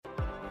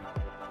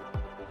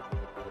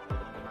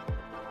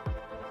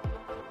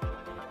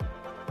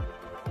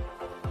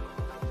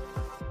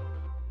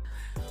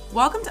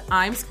Welcome to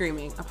I'm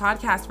Screaming, a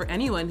podcast for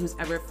anyone who's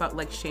ever felt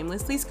like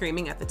shamelessly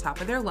screaming at the top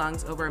of their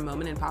lungs over a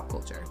moment in pop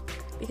culture.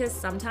 Because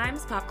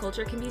sometimes pop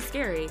culture can be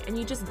scary and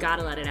you just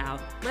gotta let it out.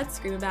 Let's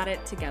scream about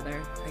it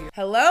together.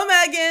 Hello,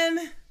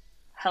 Megan.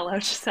 Hello,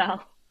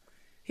 Giselle.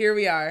 Here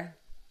we are.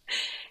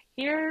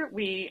 Here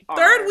we are.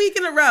 Third week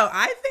in a row.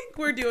 I think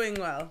we're doing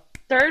well.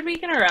 Third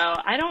week in a row.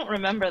 I don't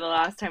remember the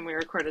last time we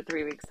recorded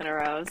 3 weeks in a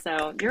row,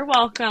 so you're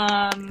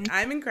welcome.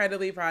 I'm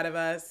incredibly proud of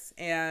us,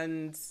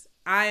 and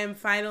I am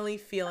finally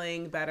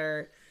feeling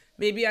better.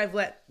 Maybe I've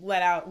let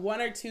out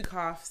one or two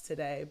coughs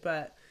today,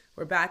 but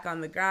we're back on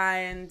the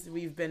grind.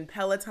 We've been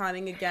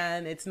Pelotoning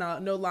again. It's no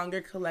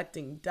longer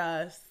collecting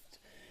dust.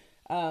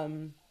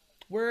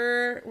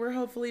 We're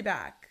hopefully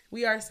back.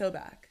 We are so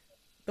back.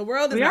 The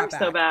world is not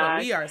back,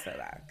 but we are so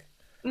back.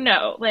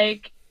 No,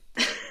 like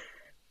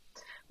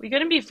we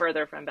couldn't be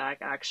further from back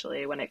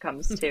actually when it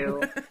comes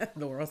to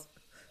the world.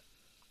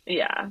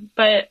 Yeah,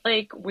 but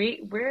like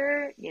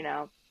we're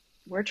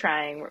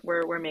trying.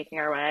 We're making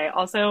our way.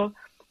 Also,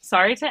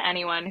 sorry to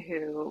anyone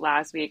who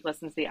last week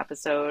listened to the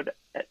episode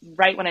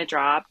right when it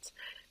dropped,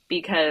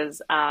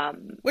 because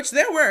which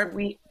there were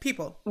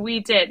people.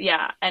 We did,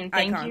 yeah. And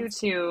thank Icons. you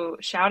to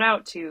shout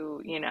out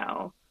to,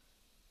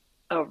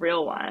 a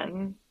real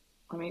one.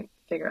 Let me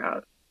figure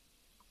out.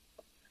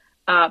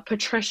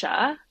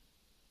 Patricia.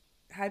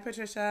 Hi,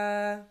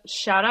 Patricia.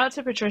 Shout out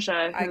to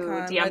Patricia who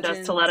Icon, DM'd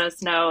us to let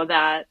us know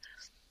that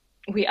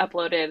we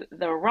uploaded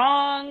the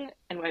wrong,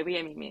 and by we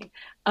I mean me,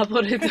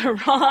 uploaded the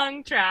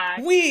wrong track.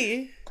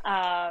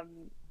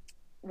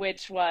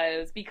 Which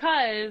was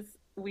because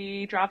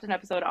we dropped an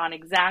episode on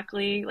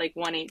exactly like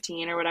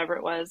 1/18 or whatever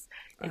it was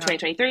in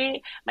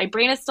 2023. My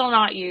brain is still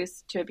not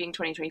used to it being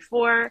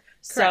 2024. Correct.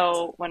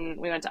 So when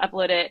we went to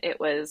upload it, it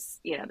was,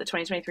 the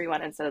 2023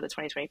 one instead of the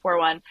 2024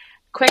 one.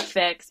 Quick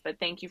fix, but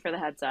thank you for the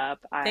heads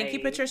up. Thank you,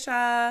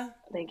 Patricia.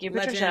 Thank you,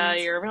 Patricia.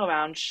 Legend. You're a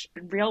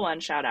real one.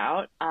 Shout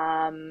out.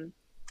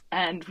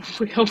 And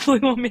we hopefully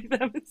won't make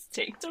that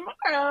mistake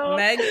tomorrow.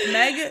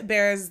 Meg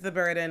bears the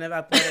burden of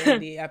uploading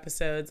the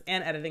episodes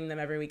and editing them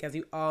every week, as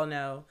you all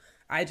know.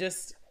 I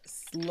just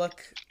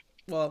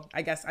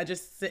I guess I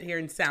just sit here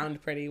and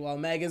sound pretty while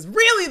Meg is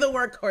really the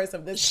workhorse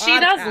of this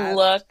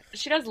podcast.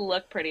 She does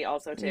look pretty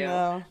also too.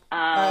 No.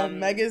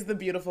 Meg is the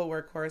beautiful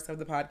workhorse of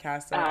the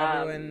podcast. So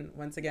everyone,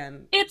 once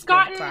again, it's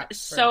gotten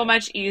so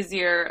much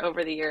easier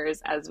over the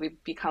years as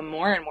we've become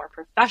more and more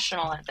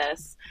professional at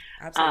this.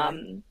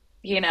 Absolutely.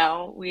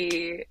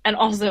 And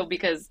also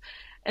because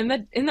in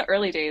the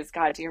early days,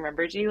 God, do you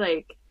remember, G,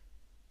 like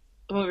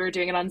when we were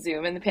doing it on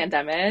Zoom in the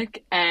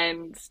pandemic,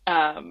 and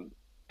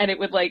it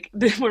would like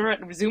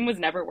Zoom was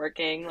never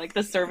working, like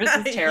the service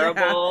was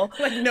terrible.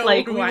 Yeah.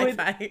 Like no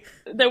Wi-Fi.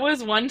 There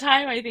was one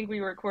time I think we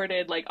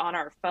recorded like on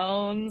our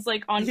phones,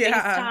 like on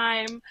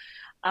FaceTime,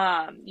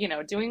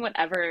 doing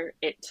whatever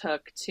it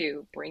took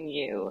to bring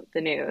you the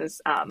news,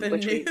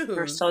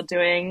 we're still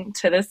doing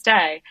to this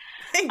day.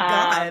 Thank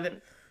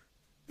God.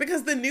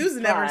 Because the news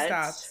never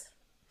stops.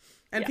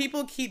 And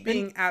people keep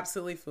being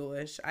absolutely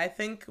foolish. I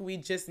think we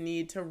just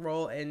need to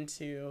roll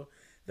into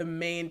the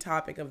main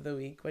topic of the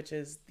week, which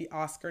is the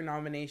Oscar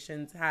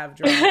nominations have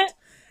dropped.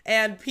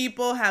 And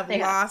people have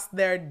lost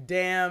their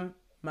damn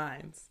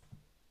minds.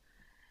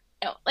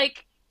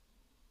 Like,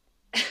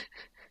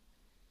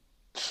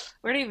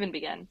 where to even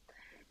begin?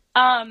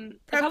 We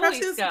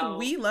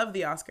love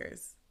the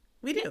Oscars.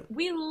 We do.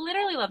 We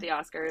literally love the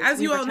Oscars.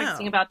 As you all know. We were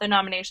texting about the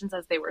nominations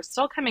as they were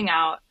still coming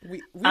out. We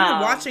were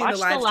watching the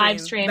live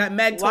stream that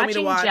Meg told me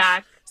to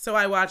watch, so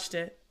I watched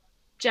it.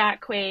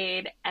 Jack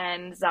Quaid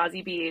and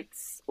Zazie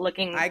Beetz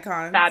looking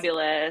icons.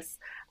 Fabulous.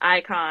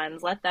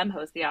 Icons. Let them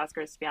host the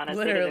Oscars, to be honest.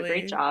 Literally. They did a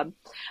great job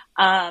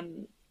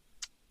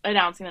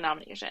announcing the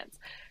nominations.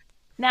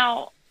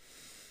 Now,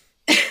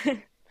 a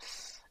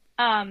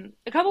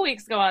couple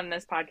weeks ago on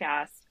this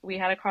podcast, we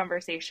had a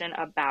conversation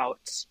about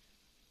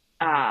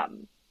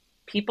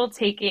people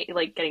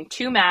getting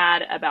too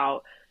mad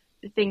about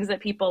things that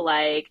people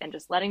like, and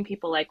just letting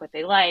people like what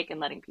they like,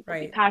 and letting people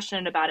be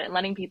passionate about it, and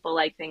letting people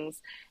like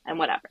things and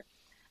whatever.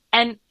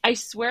 And I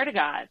swear to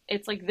God,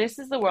 it's like, this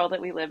is the world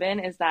that we live in,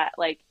 is that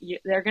like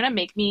they're going to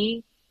make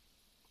me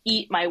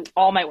eat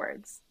all my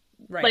words.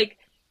 Right. Like,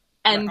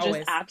 and just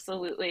always.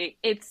 Absolutely.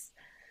 It's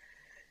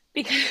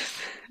because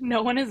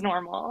no one is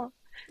normal.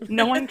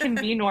 No one can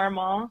be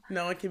normal.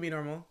 No one can be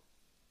normal.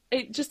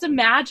 Just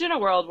imagine a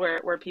world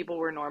where people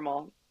were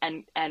normal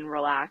and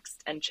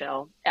relaxed and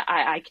chill.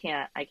 I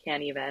can't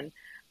even.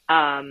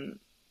 And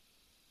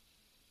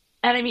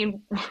I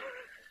mean,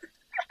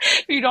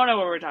 you don't know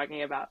what we're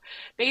talking about.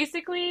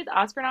 Basically, the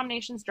Oscar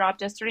nominations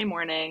dropped yesterday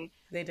morning.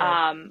 They did.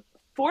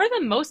 For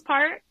the most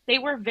part, they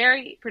were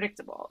very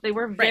predictable. They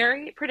were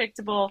very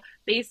predictable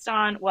based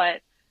on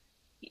what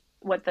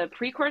the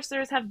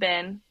precursors have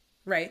been.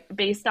 Right.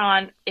 Based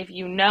on, if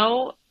you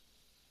know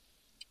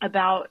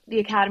about the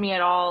Academy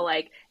at all,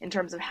 like in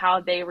terms of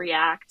how they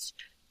react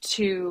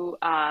to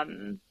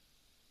the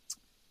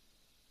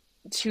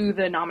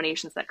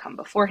nominations that come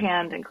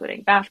beforehand,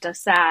 including BAFTA,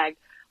 SAG,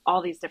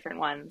 all these different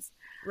ones.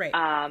 Right.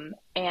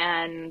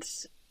 And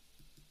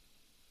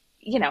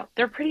you know,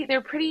 they're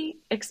pretty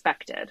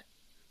expected.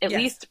 At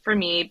least for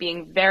me,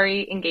 being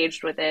very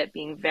engaged with it,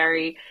 being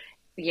very,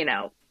 you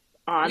know,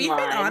 online. We've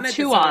been on it this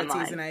award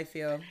season, I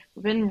feel.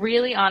 We've been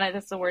really on it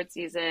this award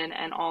season,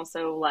 and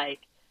also,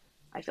 like,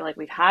 I feel like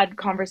we've had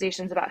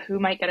conversations about who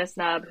might get a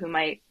snub,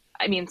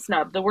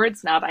 snub. The word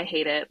snub, I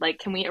hate it. Like,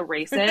 can we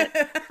erase it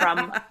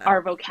from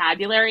our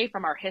vocabulary,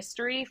 from our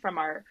history,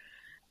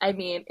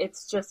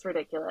 it's just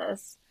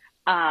ridiculous.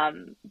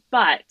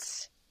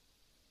 But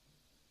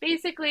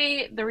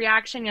basically, the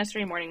reaction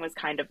yesterday morning was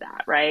kind of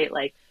that, right?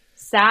 Like,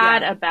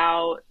 sad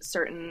about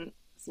certain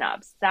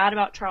snubs. Sad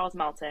about Charles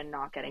Melton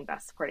not getting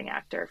Best Supporting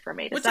Actor for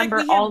May December.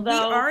 Like, we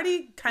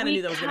already kind of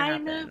knew that was going to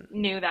happen. We kind of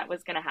knew that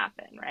was going to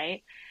happen,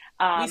 right?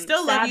 We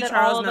still love you,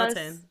 Charles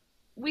Melton.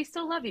 We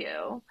still love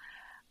you.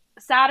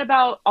 Sad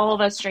about All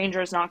of Us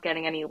Strangers not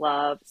getting any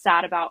love.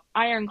 Sad about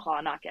Iron Claw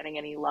not getting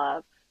any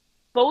love.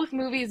 Both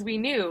movies we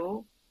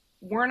knew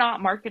were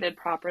not marketed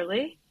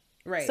properly.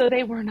 Right. So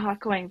they were not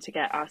going to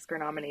get Oscar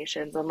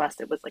nominations unless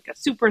it was like a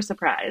super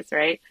surprise,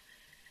 right?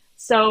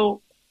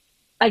 So,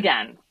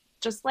 again,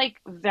 just like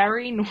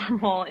very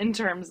normal in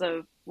terms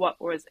of what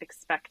was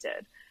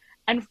expected.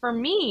 And for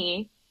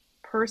me,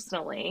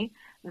 personally,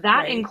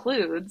 that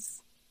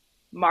includes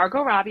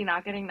Margot Robbie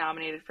not getting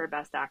nominated for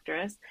Best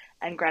Actress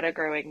and Greta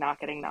Gerwig not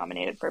getting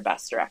nominated for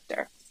Best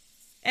Director.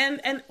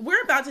 And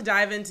we're about to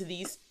dive into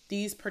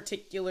these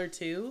particular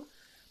two.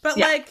 But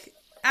like,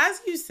 as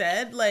you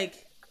said,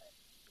 like,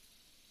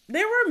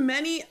 there were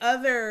many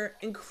other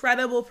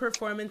incredible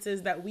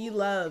performances that we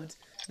loved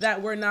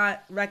that were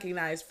not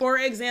recognized. For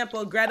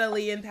example, Greta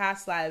Lee in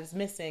Past Lives,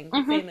 missing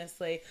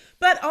famously.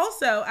 But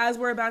also, as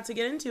we're about to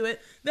get into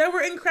it, there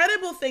were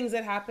incredible things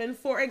that happened.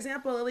 For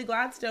example, Lily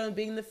Gladstone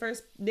being the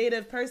first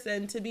Native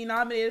person to be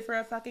nominated for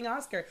a fucking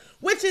Oscar,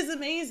 which is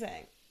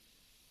amazing.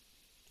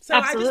 So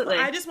absolutely.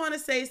 I just want to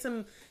say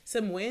some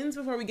wins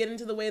before we get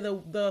into the way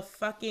the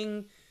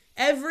fucking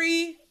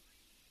every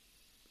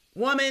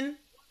woman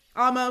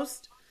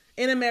almost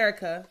in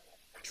America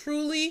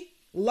truly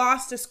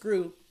lost a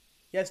screw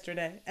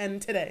yesterday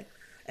and today,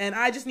 and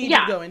I just need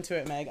to go into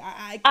it, Meg.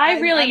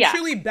 I'm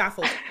truly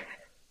baffled.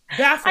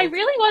 I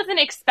really wasn't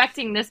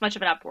expecting this much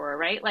of an uproar,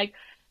 right? Like,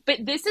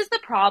 but this is the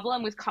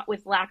problem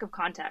with lack of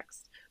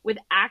context.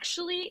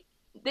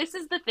 This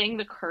is the thing,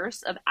 the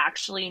curse of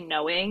actually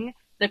knowing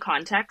the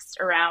context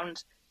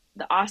around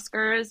the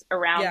Oscars,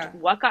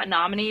 around what got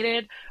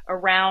nominated,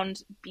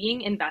 around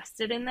being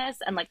invested in this,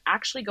 and like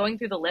actually going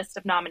through the list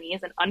of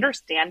nominees and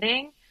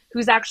understanding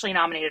who's actually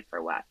nominated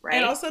for what, right?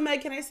 And also,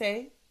 Meg, can I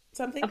say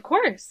something? Of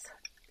course.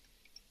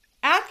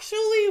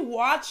 Actually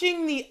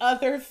watching the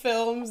other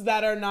films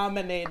that are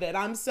nominated.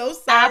 I'm so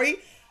sorry.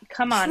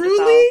 Come on.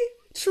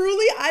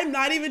 Truly, I'm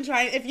not even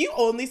trying. If you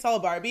only saw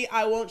Barbie,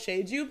 I won't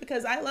shade you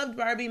because I loved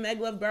Barbie.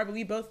 Meg loved Barbie.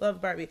 We both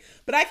loved Barbie.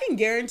 But I can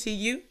guarantee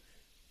you,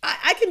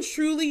 I can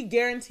truly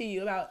guarantee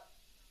you about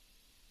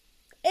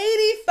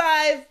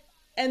 85,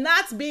 and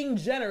that's being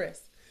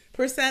generous,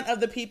 % of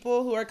the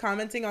people who are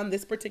commenting on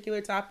this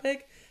particular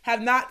topic have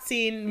not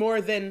seen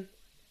more than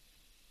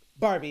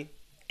Barbie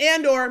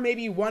and or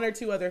maybe one or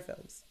two other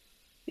films.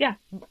 Yeah.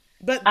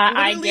 But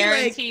I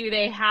guarantee you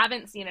they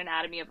haven't seen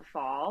Anatomy of a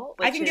Fall.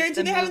 I can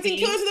guarantee they haven't seen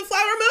Killers of the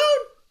Flower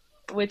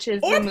Moon. Which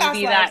is the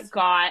movie that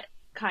got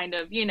kind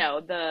of, you know,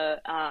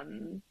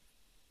 the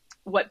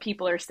what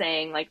people are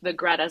saying, like the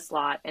Greta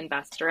slot in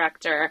Best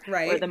Director,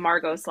 or the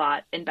Margot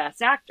slot in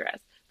Best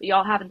Actress. But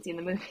y'all haven't seen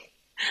the movie.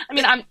 I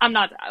mean, I'm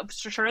not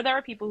sure there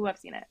are people who have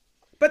seen it.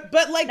 But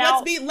like,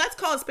 let's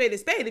call a spade a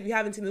spade. If you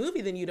haven't seen the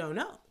movie, then you don't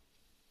know.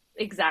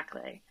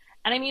 Exactly.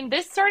 And I mean,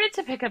 this started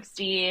to pick up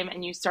steam,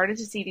 and you started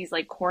to see these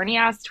like corny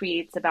ass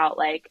tweets about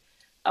like,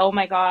 oh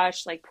my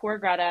gosh, like poor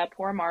Greta,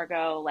 poor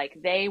Margot, like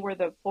they were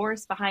the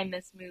force behind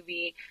this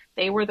movie.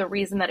 They were the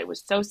reason that it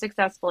was so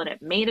successful and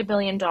it made $1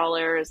 billion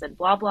and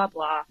blah, blah,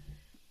 blah.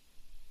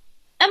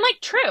 And like,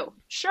 true,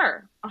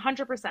 sure,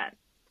 100%.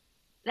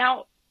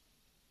 Now,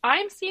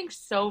 I'm seeing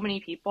so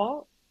many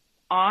people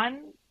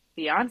on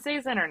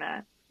Beyonce's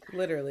internet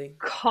literally,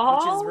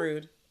 which is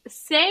rude,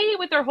 say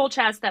with their whole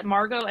chest that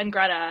Margot and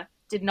Greta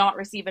did not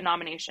receive a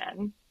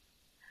nomination,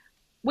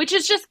 which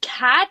is just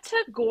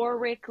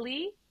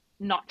categorically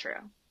not true.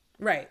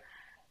 Right.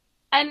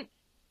 And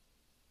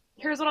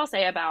here's what I'll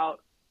say about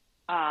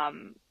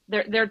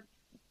they're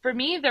for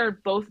me, they're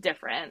both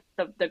different,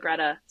 the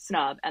Greta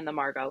snub and the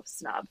Margot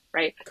snub,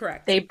 right?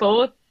 Correct. They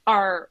both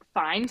are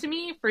fine to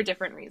me for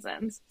different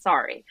reasons.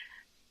 Sorry.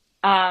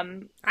 I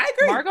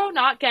agree. Margot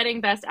not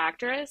getting Best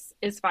Actress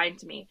is fine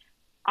to me.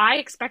 I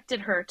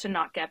expected her to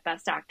not get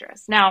Best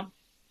Actress. Now,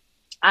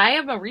 I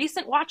am a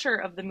recent watcher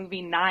of the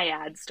movie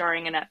Naiad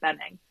starring Annette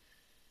Bening.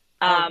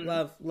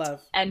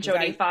 Love. And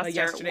Jodie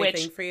Foster,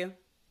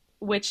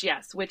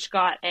 which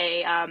got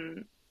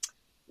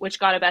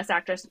a Best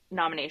Actress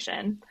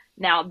nomination.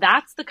 Now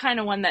that's the kind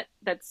of one that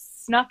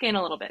snuck in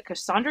a little bit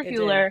because Sandra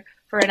Hüller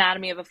for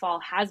Anatomy of a Fall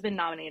has been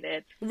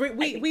nominated. We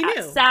knew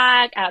at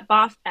SAG, at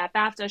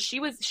BAFTA. She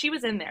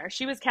was in there.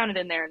 She was counted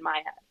in there in my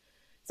head.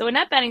 So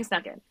Annette Bening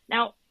snuck in.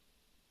 Now,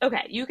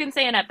 okay, you can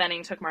say Annette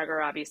Bening took Margot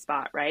Robbie's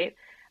spot, right?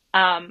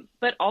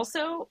 But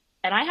also,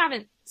 and I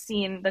haven't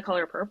seen The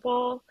Color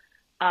Purple,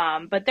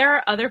 but there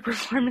are other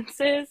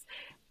performances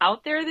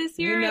out there this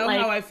year. You know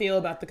how I feel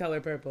about The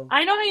Color Purple.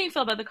 I know how you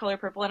feel about The Color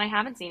Purple, and I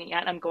haven't seen it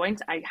yet. I'm going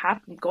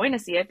to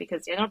see it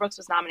because Daniel Brooks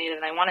was nominated,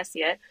 and I want to see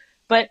it.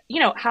 But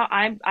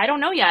I don't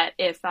know yet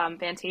if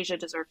Fantasia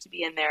deserved to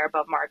be in there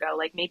above Margot.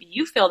 Like, maybe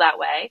you feel that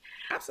way.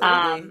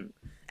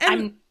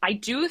 Absolutely. I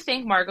do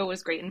think Margot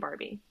was great in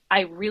Barbie.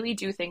 I really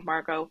do think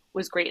Margot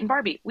was great in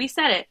Barbie. We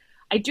said it.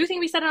 I do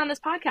think we said it on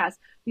this podcast.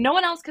 No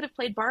one else could have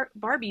played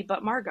Barbie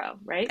but Margot,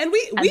 right? And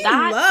we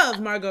love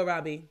Margot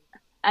Robbie.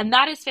 And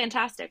that is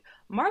fantastic.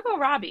 Margot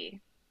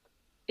Robbie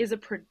is a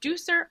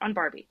producer on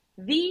Barbie.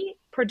 The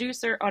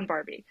producer on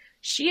Barbie.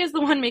 She is the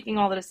one making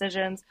all the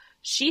decisions.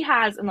 She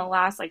has, in the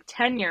last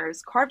 10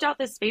 years, carved out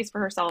this space for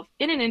herself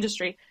in an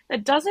industry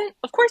that doesn't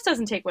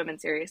take women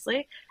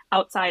seriously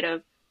outside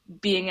of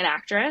being an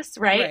actress,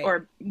 right?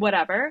 Or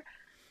whatever.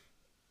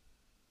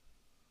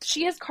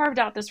 She has carved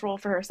out this role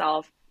for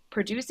herself,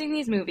 producing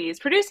these movies,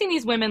 producing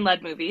these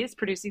women-led movies,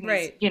 producing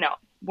these,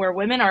 where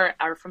women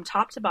are from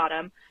top to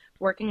bottom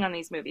working on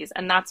these movies.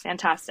 And that's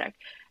fantastic.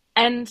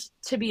 And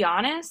to be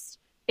honest,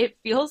 it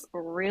feels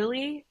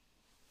really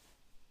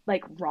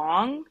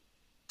wrong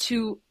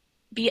to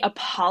be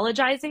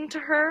apologizing to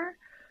her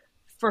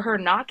for her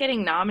not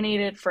getting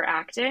nominated for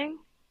acting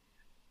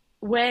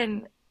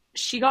when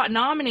she got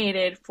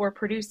nominated for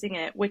producing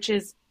it, which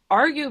is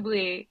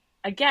arguably,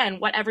 again,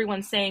 what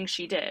everyone's saying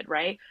she did,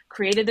 right?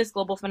 Created this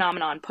global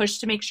phenomenon,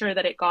 pushed to make sure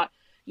that it got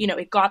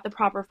the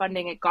proper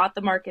funding, it got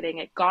the marketing,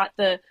 it got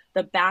the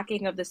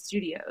backing of the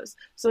studios.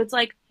 So it's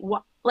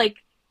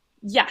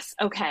yes,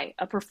 okay,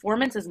 a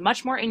performance is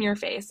much more in your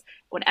face.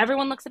 When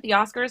everyone looks at the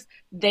Oscars,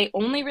 they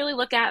only really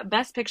look at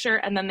Best Picture,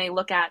 and then they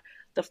look at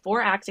the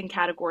 4 acting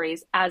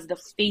categories as the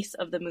face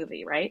of the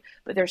movie, right?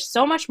 But there's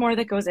so much more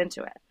that goes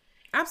into it.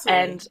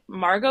 Absolutely. And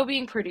Margot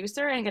being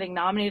producer and getting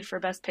nominated for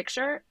Best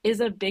Picture is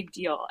a big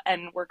deal,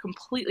 and we're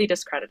completely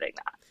discrediting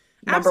that.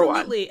 Number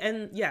Absolutely. one.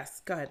 And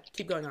yes, go ahead.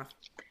 Keep going off.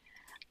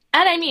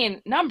 And I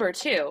mean, number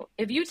 2,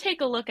 if you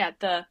take a look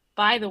at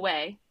by the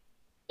way,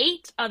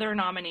 8 other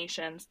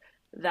nominations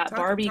that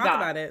Barbie got. Talk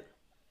about it.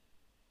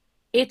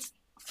 It's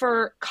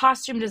for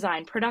costume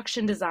design,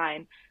 production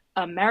design,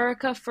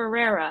 America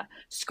Ferrera,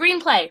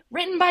 screenplay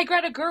written by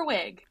Greta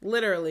Gerwig.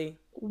 Literally.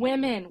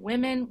 Women.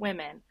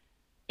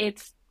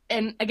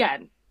 And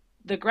again,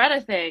 the Greta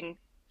thing,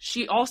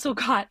 she also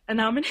got a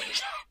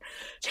nomination.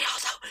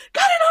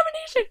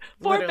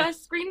 For Literally.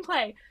 Best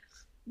Screenplay.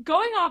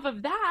 Going off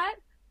of that,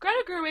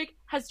 Greta Gerwig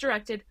has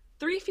directed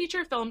 3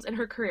 feature films in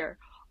her career.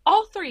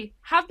 All 3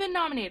 have been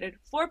nominated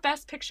for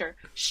Best Picture.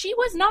 She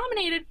was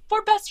nominated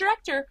for Best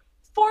Director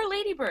for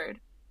Lady Bird.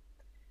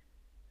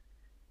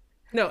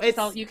 No, it's...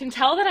 So you can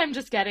tell that I'm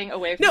just getting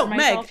away from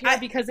myself Meg, here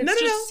because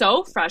it's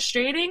so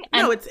frustrating.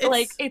 And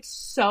it's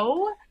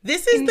so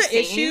This is insane. The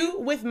issue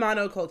with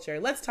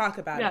monoculture. Let's talk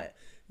about it.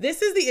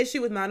 This is the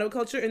issue with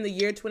monoculture in the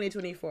year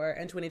 2024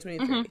 and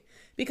 2023. Mm-hmm.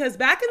 Because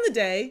back in the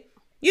day,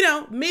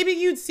 maybe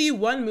you'd see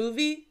one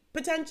movie,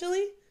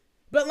 potentially,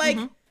 but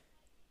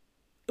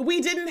we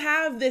didn't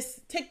have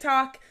this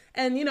TikTok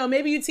and,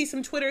 maybe you'd see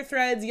some Twitter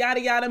threads, yada,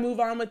 yada, move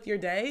on with your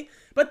day.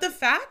 But the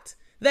fact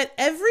that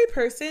every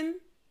person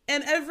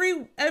and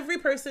every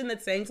person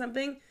that's saying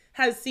something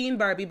has seen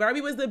Barbie.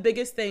 Barbie was the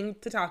biggest thing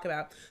to talk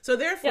about. So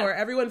therefore,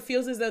 everyone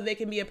feels as though they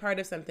can be a part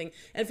of something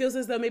and feels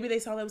as though maybe they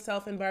saw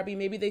themselves in Barbie.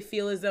 Maybe they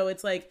feel as though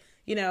it's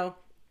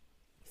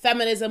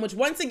feminism, which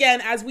once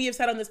again, as we have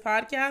said on this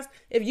podcast,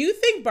 if you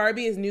think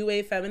Barbie is new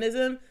wave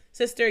feminism,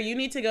 sister, you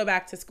need to go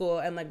back to school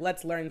and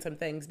let's learn some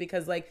things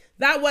because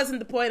that wasn't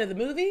the point of the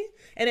movie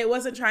and it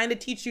wasn't trying to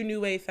teach you new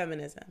wave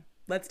feminism.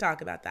 Let's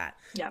talk about that.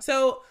 Yeah.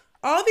 So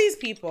all these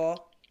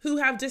people who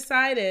have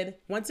decided,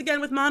 once again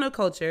with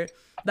monoculture,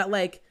 that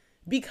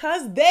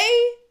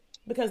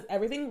because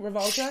everything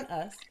revolves around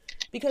us,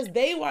 because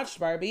they watched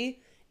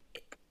Barbie,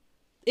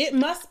 it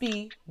must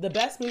be the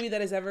best movie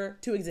that is ever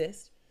to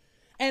exist.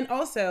 And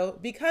also,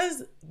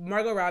 because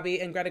Margot Robbie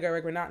and Greta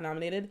Gerwig were not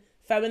nominated,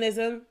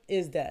 feminism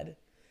is dead.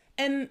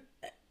 And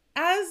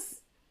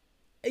as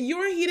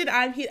you're heated,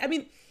 I'm heated. I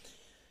mean,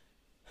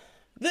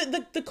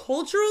 the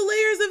cultural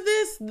layers of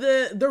this,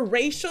 the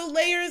racial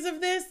layers of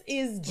this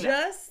is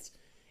just,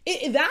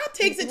 that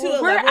takes it to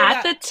a level. We're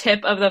at the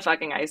tip of the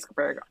fucking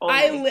iceberg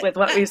with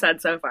what we've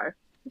said so far.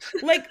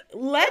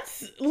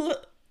 Let's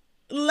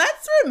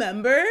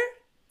remember.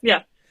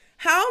 Yeah.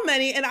 How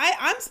many, and I'm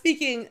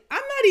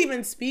not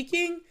even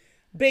speaking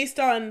based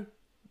on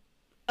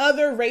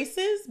other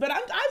races, but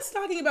I'm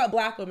talking about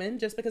Black women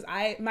just because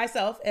I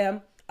myself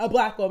am a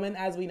Black woman,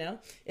 as we know.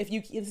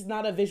 It's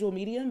not a visual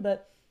medium,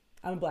 but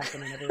I'm a Black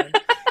woman, everyone,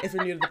 if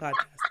you're new to the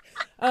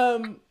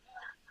podcast.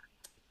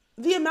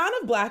 The amount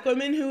of Black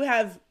women who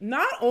have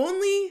not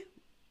only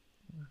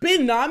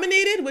been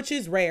nominated, which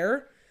is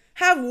rare,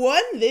 have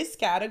won this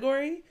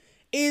category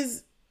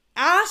is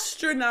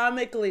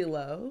astronomically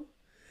low.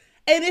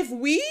 And if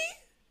we,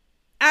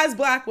 as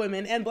Black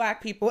women and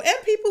Black people, and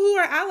people who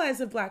are allies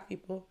of Black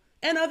people,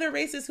 and other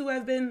races who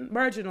have been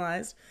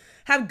marginalized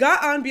have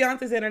got on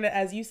Beyonce's internet,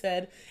 as you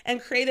said,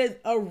 and created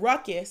a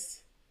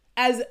ruckus,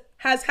 as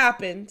has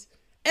happened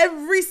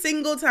every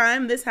single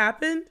time this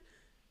happened,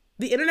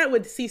 the internet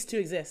would cease to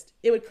exist.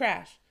 It would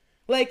crash.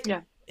 Like,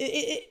 yeah.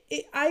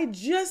 I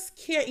just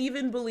can't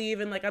even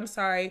believe, and like, I'm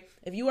sorry,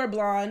 if you are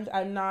blonde,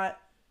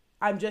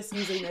 I'm just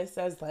using this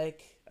as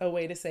like a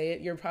way to say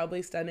it. You're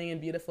probably stunning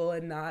and beautiful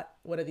and not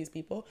one of these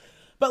people.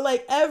 But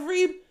like,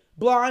 every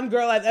blonde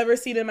girl I've ever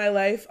seen in my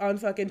life on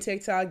fucking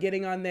TikTok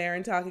getting on there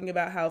and talking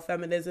about how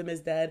feminism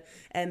is dead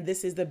and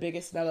this is the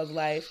biggest snub of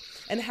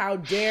life and how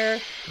dare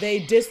they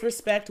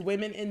disrespect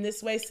women in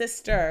this way.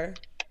 Sister,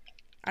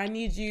 I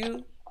need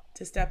you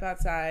to step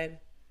outside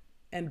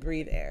and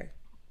breathe air.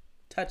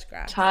 Touch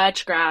grass.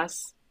 Touch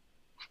grass.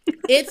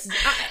 It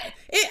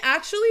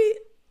actually,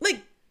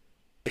 like,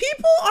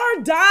 people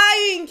are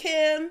dying,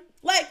 Kim.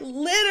 Like,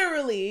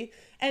 literally.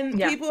 And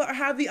people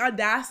have the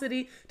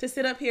audacity to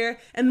sit up here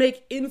and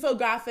make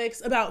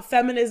infographics about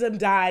feminism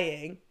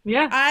dying.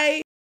 Yeah.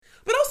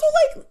 But also,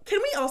 like,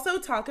 can we also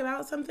talk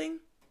about something?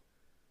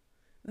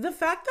 The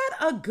fact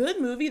that a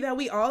good movie that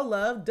we all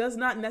love does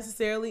not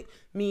necessarily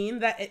mean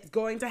that it's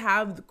going to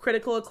have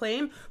critical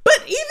acclaim.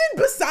 But even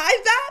beside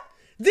that,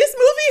 this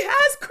movie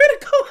has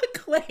critical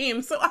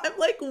acclaim. So I'm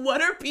like,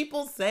 what are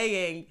people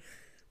saying?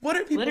 What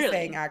are people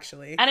saying,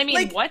 actually? And I mean,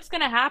 like, what's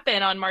going to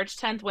happen on March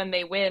 10th when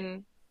they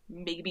win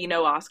maybe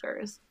no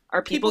Oscars?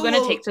 Are people going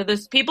to take to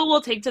this? People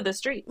will take to the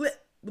streets.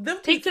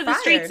 Take to the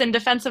streets in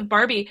defense of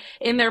Barbie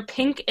in their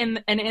pink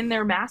and in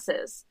their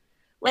masses.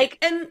 Like,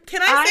 and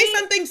can I say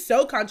something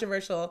so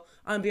controversial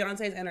on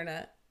Beyonce's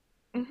internet?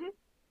 Mm-hmm.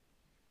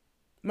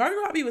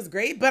 Margot Robbie was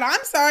great, but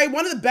I'm sorry,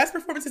 one of the best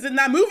performances in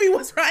that movie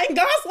was Ryan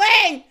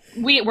Gosling.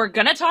 We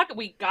gotta talk about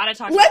Let's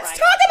Ryan talk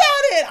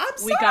about it. I'm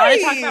sorry. We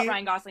gotta talk about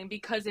Ryan Gosling,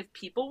 because if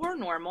people were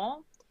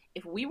normal,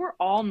 if we were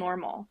all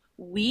normal,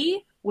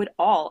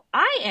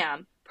 I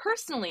am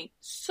personally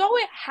so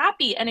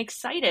happy and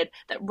excited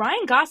that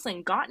Ryan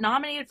Gosling got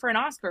nominated for an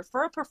Oscar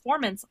for a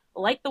performance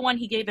like the one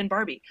he gave in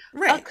Barbie.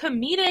 Right. A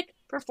comedic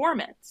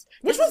performance.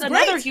 This is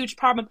another huge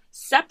problem,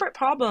 separate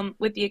problem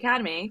with the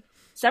Academy.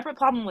 Separate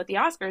problem with the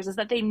Oscars is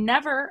that they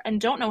never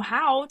and don't know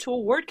how to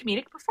award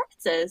comedic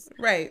performances.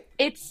 Right.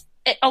 It's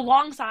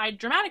alongside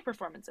dramatic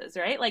performances,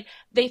 right? Like,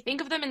 they think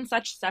of them in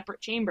such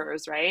separate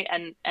chambers, right?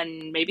 And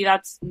maybe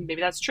that's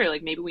true.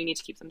 Like, maybe we need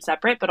to keep them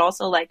separate, but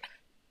also, like,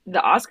 the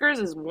Oscars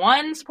is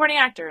one supporting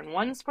actor and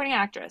one supporting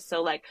actress.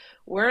 So, like,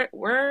 we're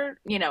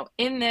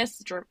in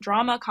this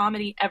drama,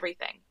 comedy,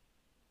 everything.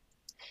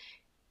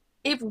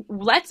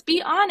 Let's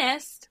be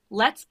honest.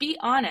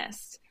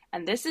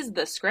 And this is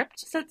the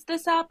script sets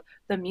this up.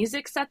 The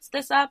music sets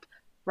this up.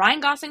 Ryan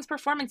Gosling's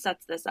performance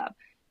sets this up.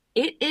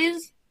 It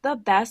is the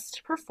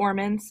best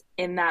performance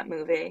in that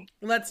movie.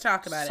 Let's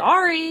talk about it.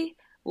 Sorry.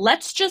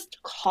 Let's just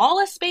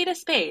call a spade a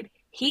spade.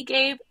 He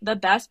gave the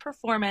best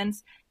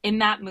performance in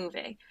that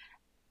movie.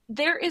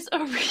 There is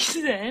a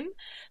reason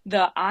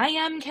the I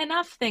am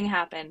Kenough thing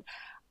happened.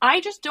 I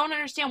just don't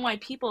understand why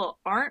people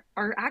are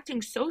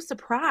acting so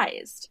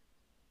surprised.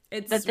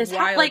 It's that this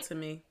wild to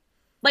me.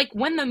 Like,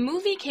 when the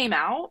movie came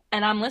out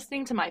and I'm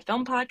listening to my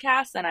film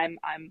podcast and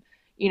I'm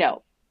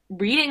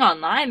reading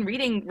online,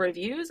 reading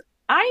reviews,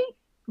 I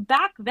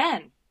back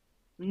then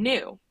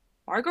knew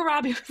Margot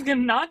Robbie was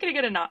not going to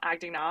get an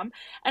acting nom,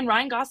 and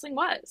Ryan Gosling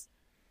was.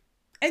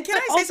 And can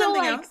I say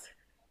something else?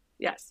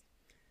 Yes.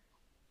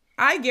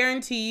 I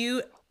guarantee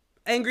you,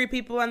 angry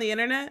people on the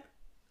internet,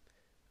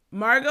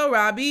 Margot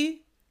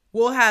Robbie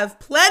will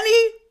have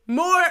plenty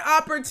more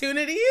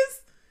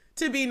opportunities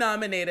to be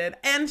nominated,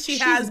 and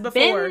she's has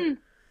before.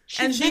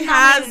 She's been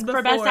nominated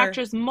for Best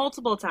Actress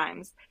multiple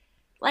times.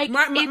 Like,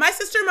 my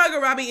sister Margot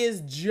Robbie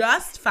is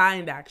just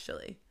fine,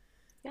 actually.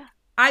 Yeah.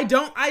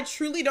 I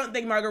truly don't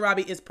think Margot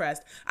Robbie is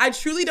pressed. I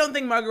truly don't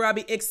think Margot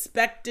Robbie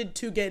expected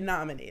to get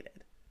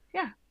nominated.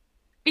 Yeah.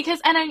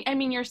 Because, and I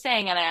mean, you're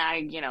saying,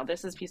 and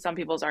this is some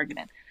people's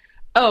argument.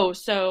 Oh,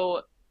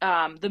 so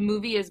the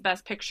movie is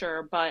Best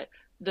Picture, but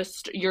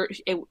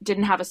it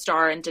didn't have a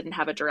star and didn't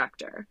have a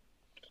director.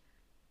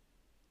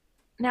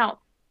 Now,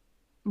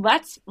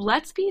 let's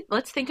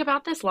think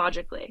about this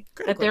logically.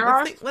 Critically.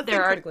 That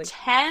there are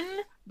 10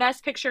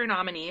 Best Picture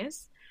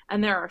nominees,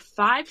 and there are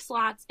 5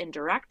 slots in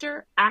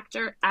director,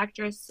 actor,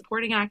 actress,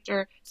 supporting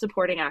actor,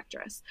 supporting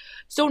actress.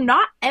 So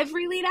not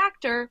every lead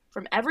actor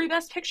from every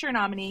Best Picture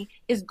nominee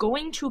is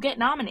going to get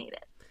nominated.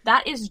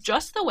 That is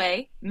just the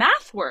way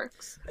math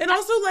works. And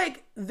also,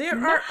 like, there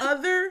are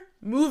other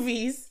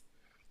movies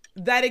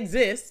that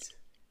exist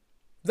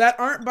that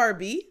aren't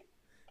Barbie,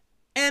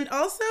 and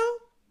also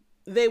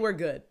they were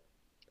good.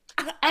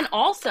 And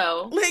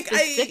also,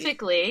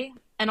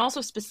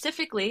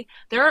 specifically,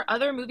 there are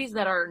other movies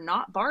that are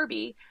not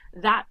Barbie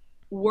that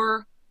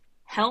were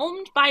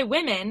helmed by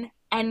women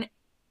and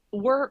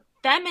were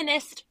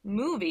feminist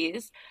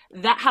movies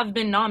that have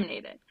been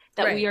nominated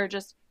that we are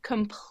just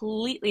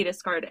completely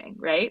discarding,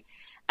 right?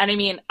 And I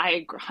mean,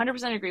 I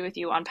 100% agree with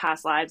you on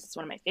Past Lives. It's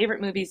one of my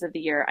favorite movies of the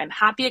year. I'm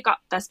happy it got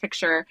Best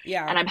Picture,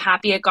 and I'm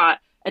happy it got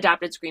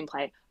adapted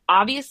screenplay.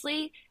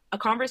 Obviously, a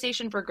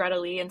conversation for Greta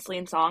Lee and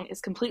Celine Song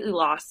is completely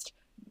lost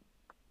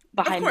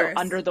behind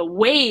under the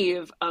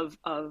wave of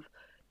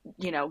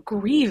you know,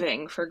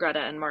 grieving for Greta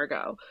and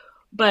Margot.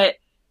 But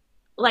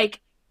like,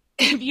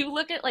 if you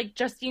look at like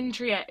Justine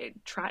Triet,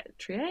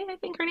 I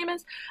think her name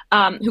is,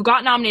 who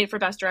got nominated for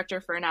Best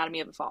Director for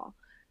Anatomy of a Fall,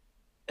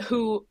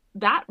 who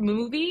that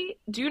movie,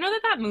 do you know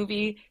that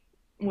movie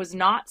was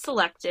not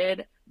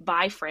selected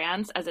by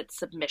France as its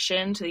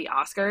submission to the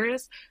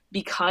Oscars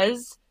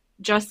because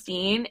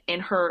Justine,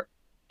 in her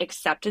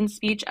acceptance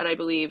speech at, I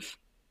believe,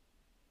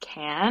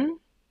 Cannes,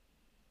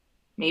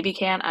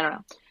 I don't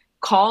know,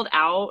 called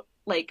out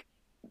like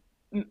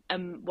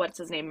what's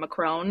his name,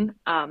 Macron,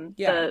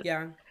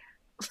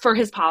 for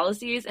his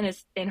policies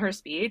in her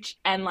speech,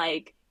 and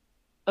like,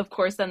 of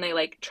course, then they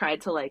like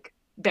tried to like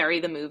bury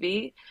the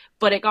movie,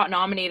 but it got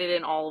nominated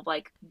in all of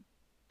like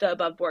the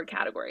above board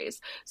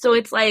categories. So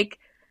it's like,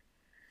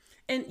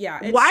 and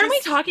yeah, why aren't we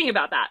talking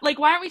about that? Like,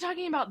 why aren't we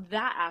talking about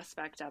that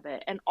aspect of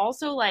it? And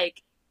also,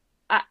 like,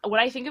 what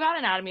I think about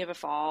Anatomy of a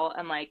Fall,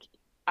 and like,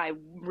 I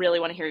really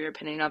want to hear your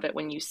opinion of it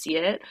when you see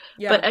it.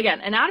 Yeah. But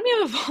again, Anatomy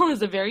of a Fall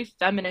is a very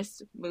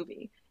feminist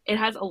movie. It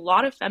has a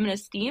lot of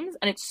feminist themes,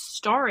 and it's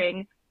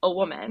starring a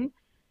woman.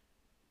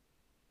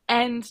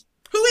 And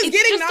who is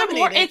getting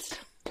nominated?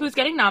 Who's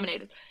getting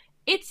nominated.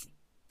 It's,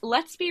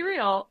 let's be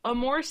real, a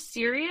more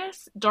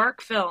serious,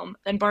 dark film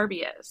than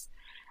Barbie is.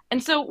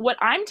 And so what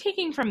I'm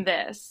taking from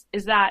this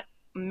is that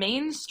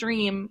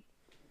mainstream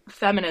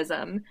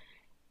feminism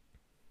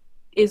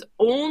is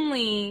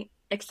only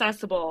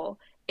accessible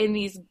in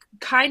these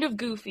kind of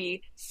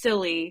goofy,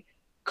 silly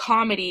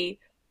comedy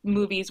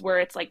movies where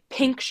it's like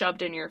pink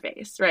shoved in your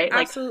face, right?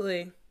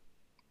 Absolutely.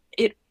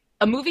 Like,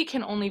 a movie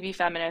can only be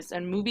feminist,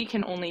 and a movie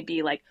can only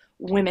be like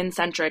women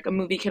centric. A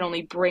movie can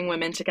only bring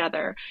women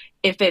together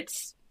if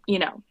it's, you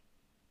know,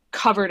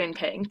 covered in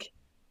pink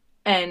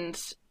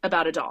and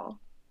about a doll.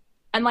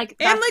 And like,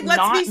 that's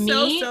not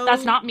me.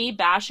 That's not me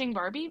bashing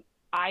Barbie.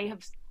 I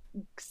have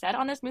said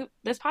on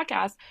this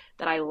podcast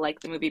that I like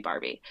the movie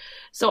Barbie.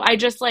 So I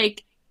just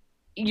like,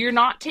 you're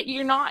not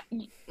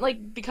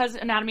like, because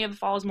Anatomy of a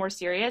Fall is more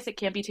serious, it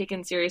can't be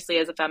taken seriously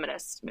as a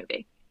feminist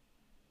movie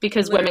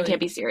because women can't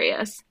be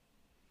serious.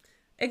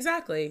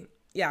 Exactly.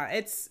 Yeah,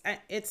 it's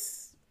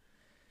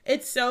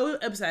so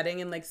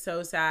upsetting and like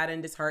so sad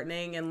and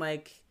disheartening, and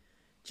like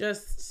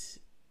just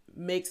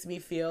makes me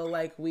feel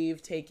like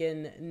we've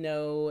taken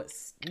no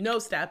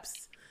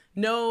steps,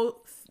 no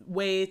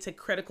way to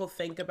critical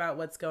think about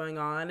what's going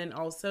on. And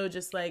also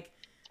just like,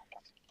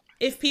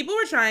 if people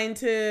were trying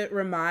to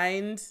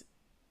remind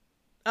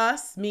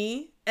us,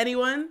 me,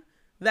 anyone,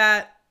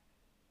 that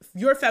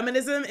your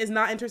feminism is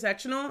not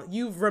intersectional,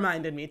 you've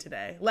reminded me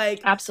today. Like,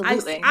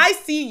 absolutely. I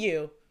see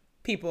you,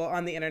 people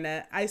on the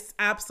internet. I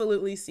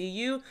absolutely see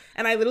you.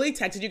 And I literally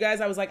texted you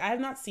guys. I was like, I have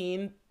not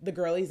seen the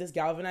girlies this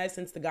galvanized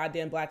since the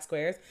goddamn black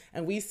squares.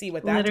 And we see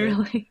what that did.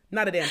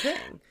 Not a damn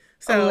thing.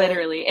 So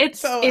literally.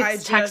 It's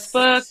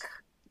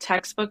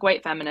textbook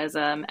white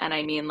feminism. And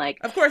I mean, like,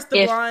 of course,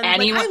 the blonde,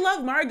 like, I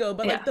love Margot,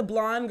 but like the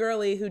blonde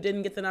girly who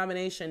didn't get the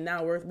nomination,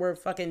 now we're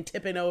fucking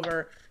tipping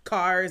over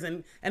cars,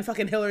 and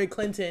fucking Hillary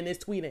Clinton is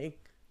tweeting.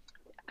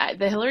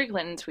 The Hillary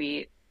Clinton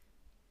tweet,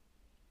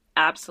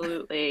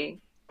 absolutely.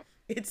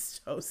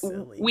 It's so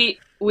silly.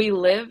 We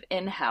live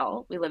in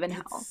hell. We live in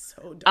hell.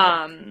 So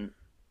dark.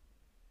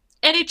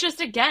 And it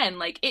just, again,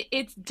 like,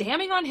 it's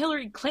damning on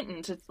Hillary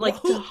Clinton to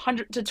like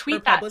to tweet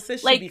her that.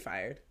 Publicist like, should be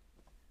fired.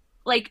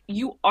 Like,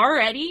 you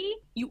already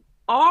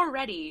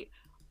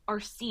are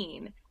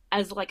seen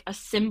as like a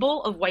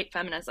symbol of white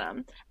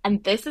feminism,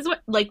 and this is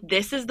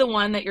the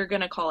one that you're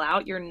gonna call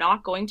out. You're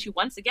not going to,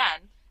 once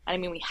again. I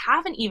mean, we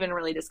haven't even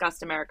really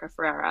discussed America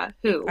Ferrera,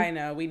 who... I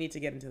know, we need to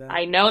get into that.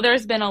 I know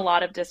there's been a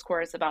lot of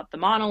discourse about the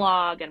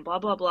monologue and blah,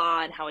 blah,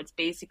 blah, and how it's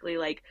basically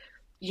like,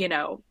 you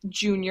know,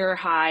 junior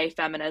high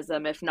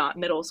feminism, if not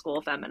middle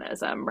school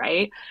feminism,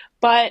 right?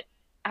 But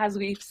as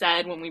we've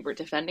said when we were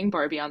defending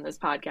Barbie on this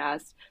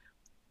podcast,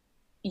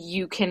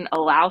 you can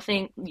allow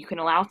things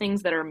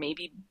that are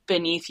maybe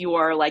beneath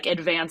your like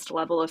advanced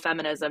level of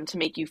feminism to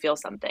make you feel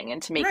something,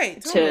 and to make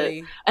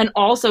totally. And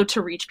also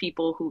to reach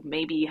people who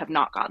maybe have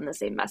not gotten the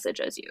same message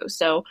as you.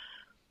 So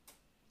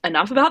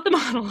enough about the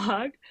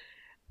monologue.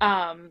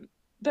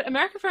 But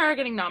America Ferrera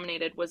getting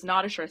nominated was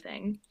not a sure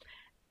thing.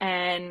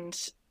 And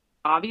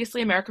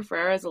obviously America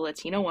Ferrera is a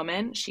Latina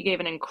woman. She gave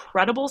an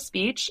incredible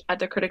speech at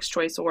the Critics'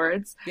 Choice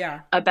Awards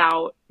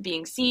about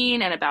being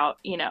seen and about,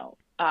 you know,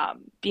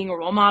 being a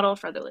role model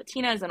for other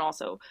Latinas, and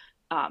also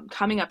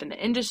coming up in the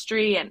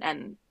industry,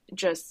 and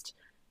just,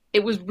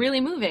 it was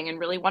really moving and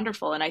really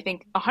wonderful. And I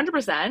think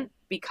 100%,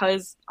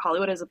 because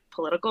Hollywood is a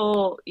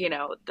political, you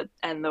know,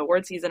 and the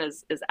award season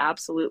is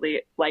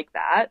absolutely like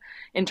that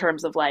in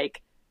terms of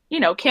like, you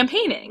know,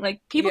 campaigning. Like,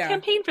 people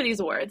campaign for these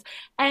awards.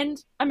 And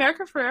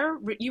America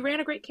Ferrera, you ran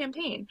a great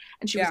campaign,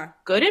 and she was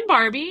good in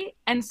Barbie,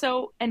 and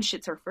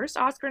it's her first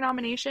Oscar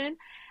nomination,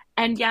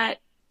 and yet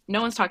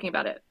no one's talking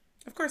about it.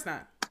 Of course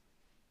not.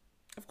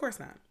 Of course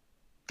not.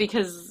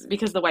 Because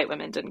the white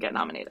women didn't get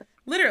nominated.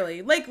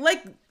 Literally. Like boiling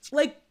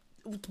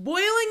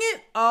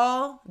it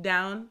all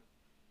down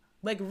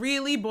like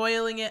really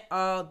boiling it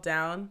all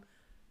down,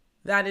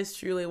 that is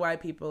truly why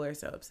people are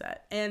so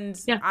upset. And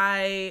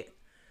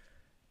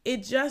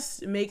it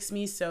just makes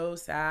me so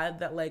sad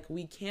that like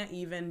we can't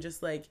even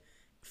just like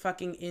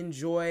fucking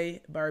enjoy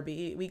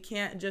Barbie. We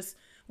can't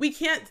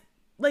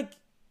like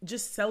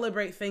just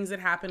celebrate things that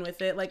happen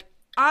with it. Like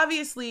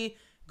obviously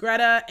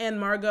Greta and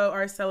Margot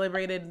are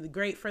celebrated,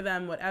 great for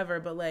them, whatever,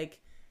 but like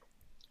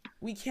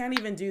we can't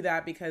even do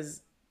that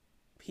because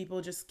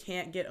people just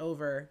can't get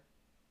over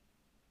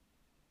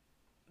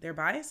their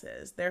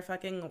biases, their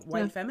fucking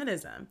white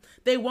feminism.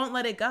 They won't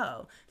let it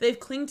go. They've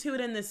clinged to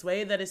it in this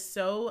way that is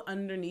so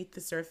underneath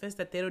the surface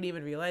that they don't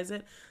even realize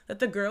it. That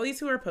the girlies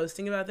who are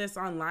posting about this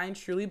online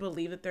truly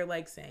believe that they're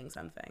like saying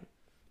something.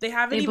 They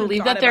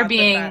believe that they're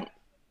being,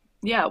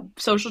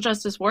 social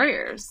justice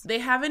warriors. They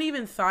haven't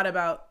even thought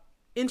about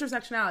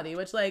intersectionality,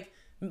 which like,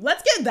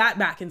 let's get that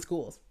back in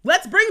schools.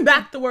 Let's bring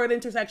back the word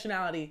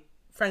intersectionality,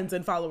 friends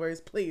and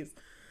followers, please.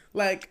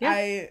 Like,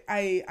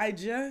 I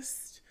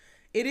just...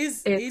 It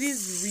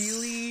is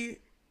really...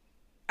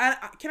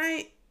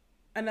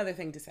 Another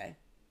thing to say.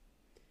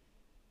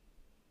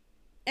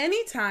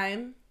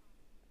 Anytime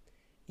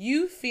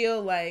you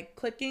feel like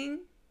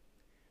clicking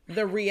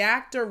the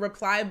react or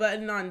reply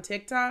button on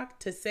TikTok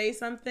to say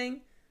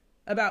something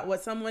about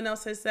what someone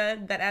else has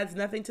said that adds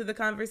nothing to the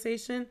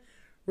conversation,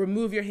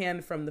 remove your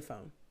hand from the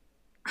phone.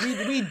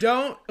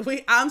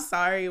 I'm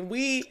sorry.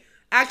 We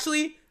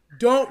actually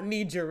don't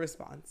need your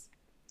response.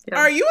 Yeah.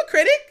 Are you a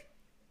critic?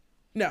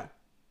 No.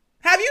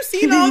 Have you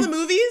seen all the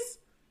movies?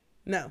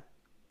 No.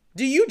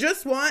 Do you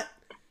just want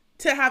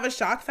to have a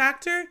shock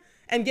factor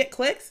and get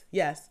clicks?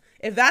 Yes.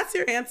 If that's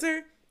your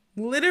answer,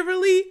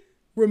 literally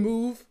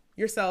remove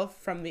yourself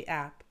from the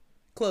app.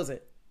 Close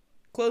it.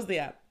 Close the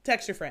app.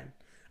 Text your friend.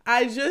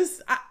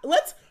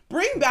 Let's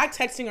bring back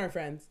texting our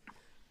friends.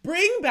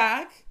 Bring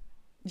back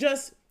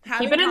just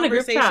having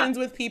conversations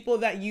with people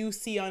that you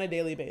see on a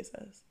daily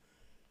basis.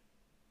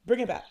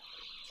 Bring it back.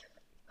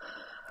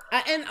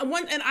 And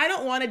I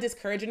don't want to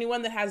discourage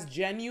anyone that has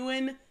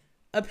genuine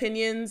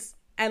opinions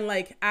and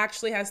like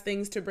actually has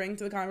things to bring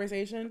to the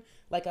conversation,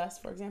 like us,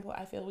 for example.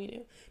 I feel we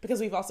do because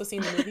we've also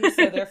seen the movies,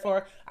 so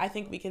therefore I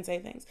think we can say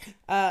things.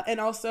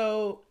 And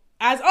also,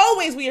 as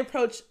always, we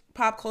approach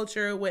pop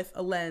culture with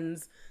a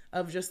lens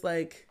of just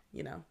like,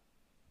 you know,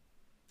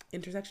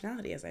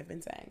 intersectionality, as I've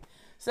been saying.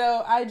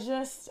 So I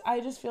just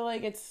feel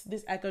like it's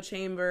this echo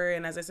chamber,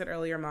 and as I said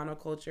earlier,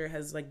 monoculture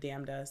has like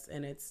damned us,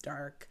 and it's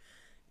dark,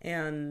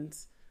 and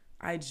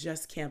I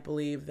just can't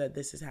believe that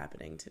this is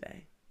happening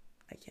today.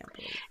 I can't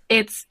believe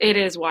it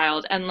is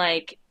wild. And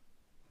like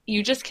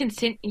you just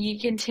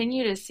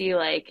continue to see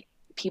like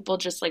people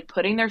just like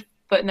putting their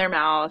foot in their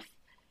mouth.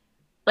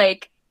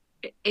 Like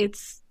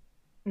it's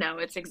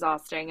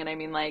exhausting. And I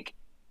mean, like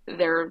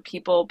there are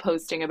people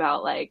posting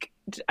about like,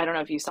 I don't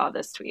know if you saw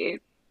this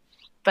tweet,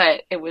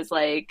 but it was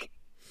like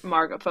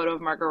photo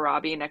of Margot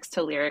Robbie next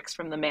to lyrics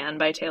from The Man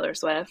by Taylor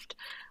Swift.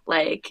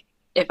 Like,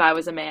 if I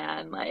was a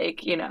man,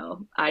 like, you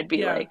know, I'd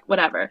be like,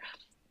 whatever.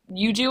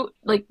 You do,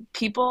 like,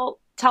 people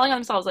telling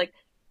themselves, like,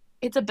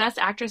 it's a best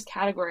actress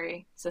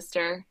category,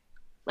 sister.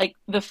 Like,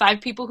 the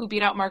 5 people who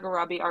beat out Margot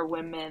Robbie are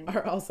women.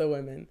 Are also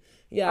women.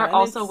 Yeah. Are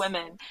also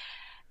women.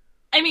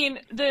 I mean,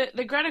 the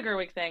Greta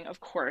Gerwig thing, of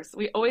course.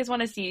 We always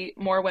want to see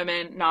more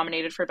women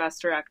nominated for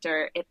Best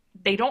Director.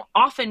 They don't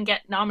often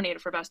get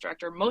nominated for Best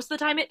Director. Most of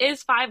the time, it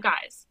is 5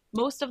 guys.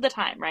 Most of the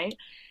time, right?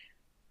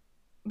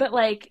 But,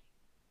 like,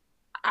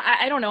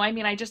 I don't know. I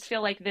mean, I just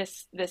feel like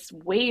this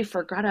wave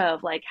for Greta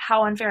of like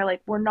how unfair,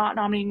 like we're not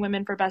nominating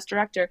women for Best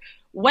Director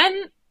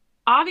when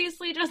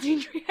obviously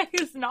Justine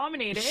Triet is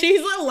nominated. She's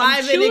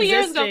alive and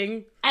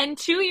existing. And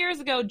 2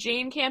 years ago,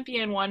 Jane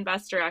Campion won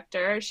Best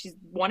Director. She's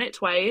won it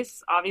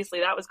twice.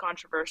 Obviously, that was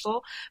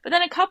controversial. But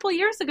then a couple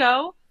years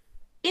ago,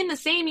 in the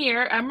same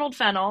year, Emerald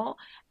Fennell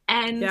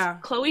and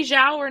Chloe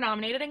Zhao were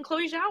nominated, and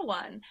Chloe Zhao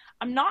won.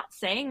 I'm not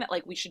saying that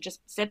like we should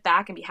just sit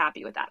back and be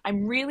happy with that.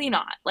 I'm really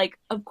not. Like,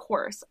 of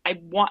course,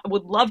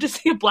 would love to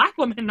see a Black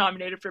woman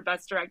nominated for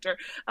Best Director.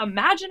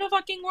 Imagine a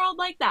fucking world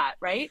like that,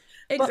 right?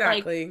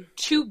 Exactly. But, like,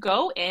 to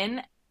go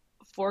in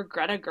for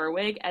Greta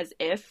Gerwig as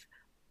if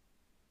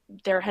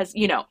there has,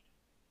 you know,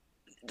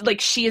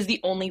 like she is the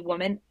only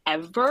woman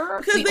ever,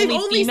 because the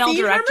only female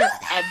director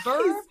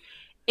ever.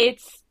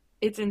 It's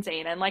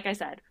insane. And like I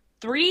said,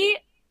 three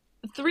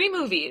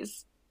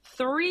movies,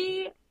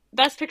 3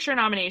 Best Picture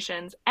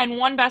nominations, and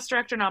 1 Best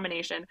Director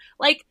nomination.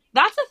 Like,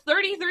 that's a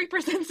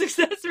 33%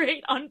 success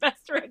rate on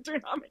Best Director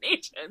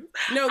nominations.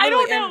 No, I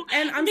don't know.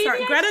 And I'm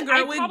sorry, Greta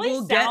Gerwig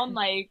will sound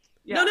like...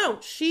 Yeah. No,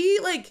 she,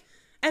 like...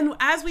 And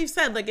as we've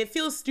said, like, it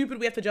feels stupid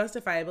we have to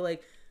justify it, but,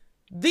 like,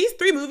 these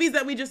 3 movies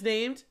that we just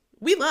named,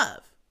 we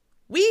love.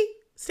 We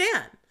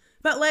stand.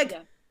 But, like,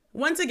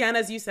 once again,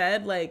 as you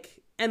said,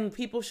 like, and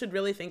people should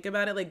really think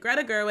about it, like,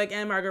 Greta Gerwig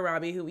and Margot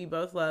Robbie, who we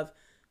both love,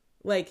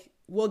 like,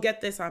 will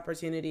get this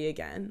opportunity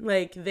again.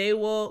 Like, we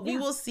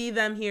will see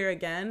them here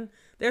again.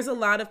 There's a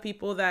lot of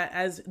people that,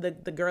 as the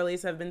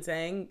girlies have been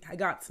saying,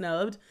 got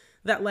snubbed,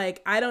 that,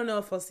 like, I don't know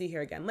if we'll see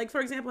here again. Like,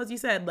 for example, as you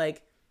said,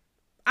 like,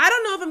 I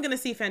don't know if I'm going to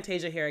see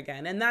Fantasia here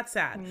again. And that's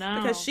sad.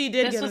 No. Because she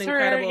did give an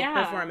incredible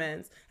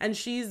performance. And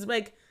she's,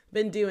 like,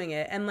 been doing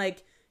it. And,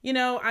 like, you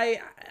know,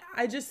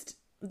 I just,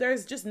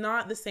 there's just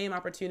not the same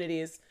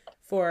opportunities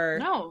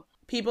for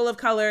people of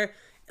color.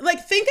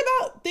 Like, think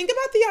about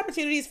the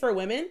opportunities for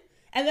women.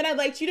 And then I'd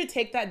like you to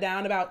take that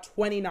down about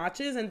 20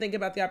 notches and think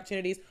about the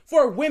opportunities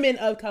for women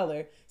of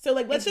color. So,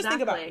 like, let's just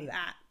think about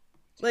that.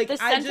 Like, the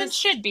sentence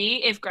should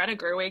be, if Greta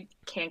Gerwig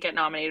can't get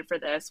nominated for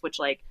this, which,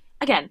 like,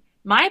 again,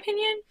 my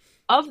opinion,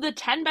 of the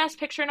 10 Best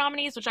Picture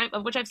nominees,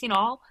 of which I've seen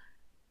all,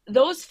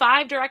 those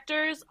 5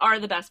 directors are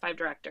the best 5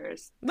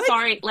 directors. Like,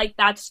 sorry, like,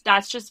 that's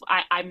just,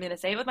 I'm going to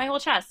say it with my whole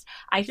chest.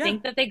 I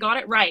think that they got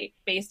it right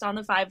based on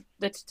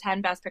the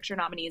 10 Best Picture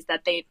nominees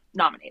that they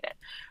nominated.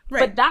 Right.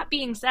 But that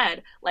being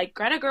said, like,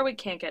 Greta Gerwig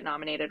can't get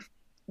nominated,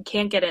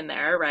 can't get in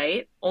there,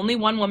 right? Only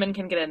one woman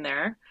can get in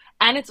there.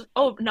 And it's,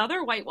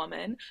 another white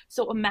woman.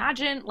 So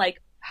imagine,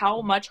 like,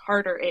 how much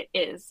harder it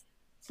is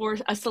for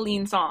a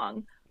Celine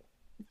song.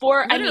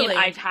 Literally.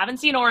 I haven't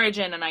seen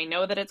Origin, and I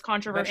know that it's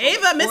controversial.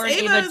 Miss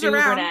Ava is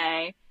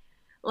around.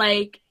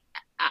 Like,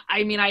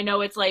 I mean, I know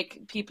it's like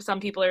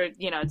some people are,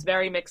 you know, it's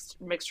very mixed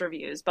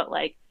reviews, but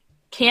like,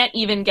 can't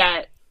even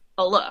get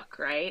a look,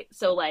 right?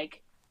 So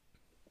like,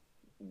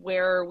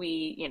 where are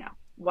we? You know,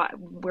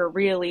 we're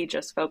really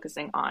just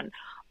focusing on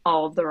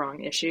all of the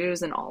wrong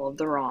issues and all of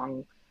the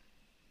wrong,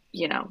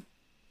 you know.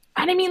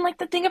 And I mean, like,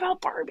 the thing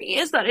about Barbie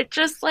is that it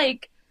just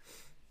like.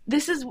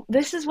 This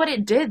is what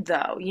it did,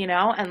 though, you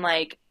know? And,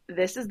 like,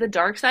 this is the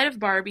dark side of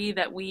Barbie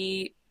that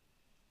we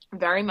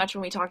very much,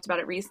 when we talked about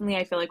it recently,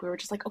 I feel like we were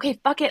just like, okay,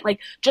 fuck it. Like,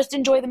 just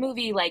enjoy the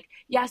movie. Like,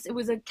 yes, it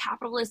was a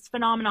capitalist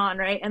phenomenon,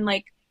 right? And,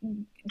 like,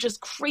 just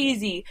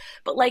crazy.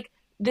 But, like,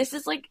 this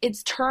is, like,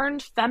 it's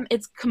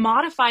it's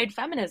commodified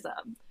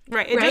feminism.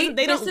 Right.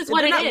 They're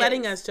not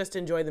letting us just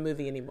enjoy the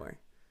movie anymore.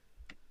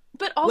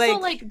 But also,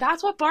 like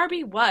that's what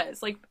Barbie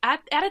was. Like,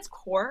 at its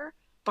core,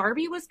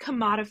 Barbie was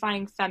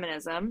commodifying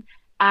feminism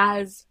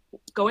as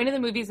going to the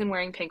movies and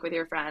wearing pink with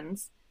your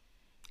friends.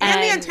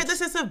 And the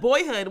antithesis of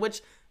boyhood,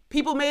 which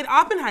people made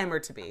Oppenheimer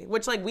to be,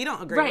 which, like, we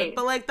don't agree with.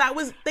 But, like, that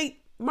was,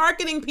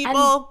 marketing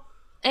people.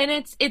 And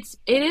it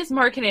is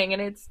marketing,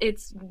 and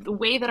it's the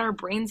way that our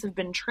brains have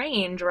been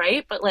trained,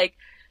 right? But, like,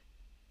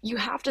 you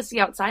have to see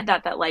outside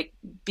that, like,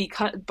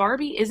 because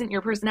Barbie isn't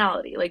your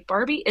personality. Like,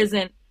 Barbie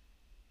isn't,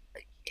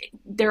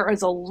 there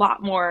is a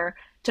lot more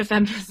to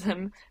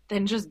feminism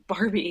than just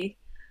Barbie.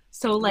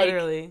 So, like,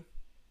 literally.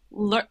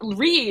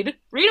 Read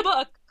a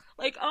book.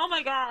 Like, oh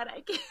my God,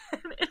 I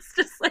can't. It's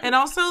just like. And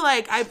also,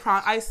 like,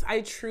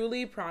 I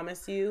truly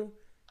promise you,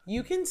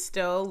 you can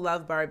still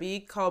love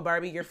Barbie, call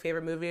Barbie your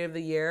favorite movie of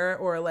the year,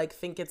 or, like,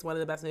 think it's one of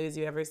the best movies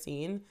you've ever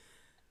seen.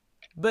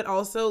 But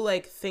also,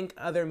 like, think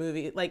other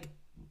movie, like,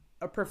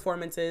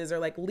 performances, or,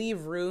 like,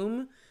 leave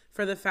room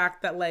for the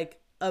fact that, like,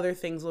 other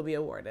things will be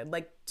awarded.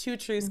 Like, two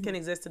truths can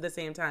exist at the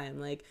same time.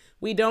 Like,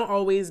 we don't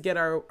always get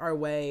our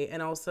way.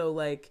 And also,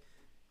 like,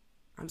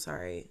 I'm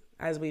sorry,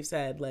 as we've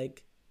said,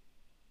 like,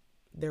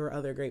 there were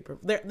other great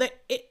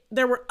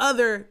there were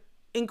other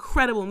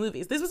incredible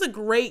movies. This was a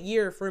great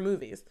year for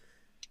movies.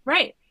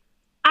 Right.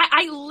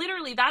 I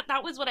literally,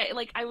 that was what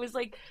I was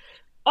like,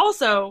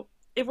 also,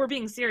 if we're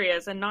being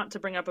serious, and not to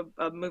bring up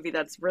a movie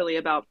that's really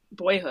about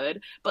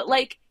boyhood, but,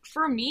 like,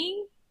 for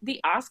me, the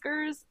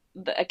Oscars,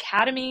 the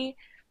Academy,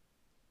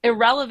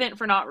 irrelevant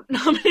for not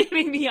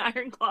nominating the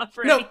Iron Claw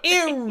for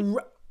anything.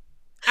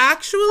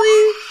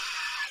 Actually,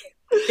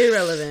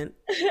 irrelevant.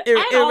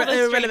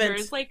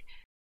 Irrelevant. Like,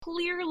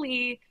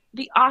 clearly,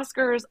 the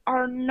Oscars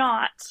are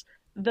not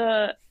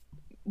the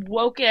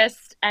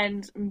wokest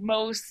and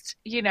most,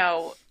 you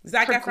know,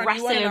 Zac Efron,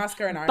 you won an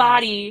Oscar in our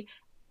body.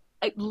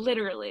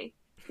 Literally,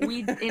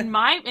 we in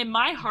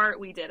my heart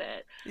we did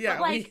it. Yeah,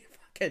 but, like, we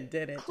fucking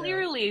did it.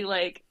 Clearly,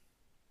 like,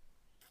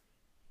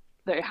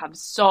 they have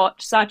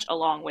such a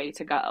long way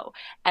to go,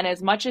 and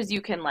as much as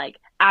you can, like,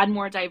 add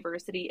more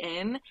diversity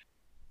in,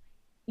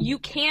 you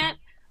can't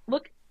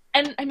look.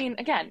 And I mean,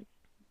 again,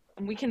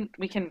 we can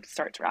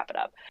start to wrap it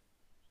up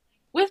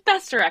with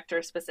Best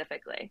Director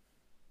specifically.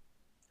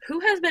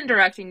 Who has been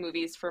directing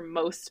movies for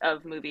most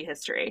of movie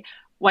history?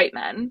 White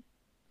men.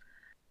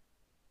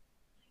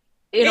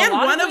 And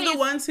one of the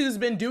ones who's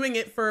been doing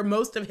it for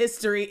most of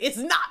history is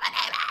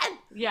nominated.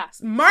 Yeah,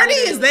 Marty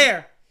is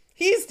there.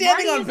 He's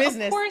standing on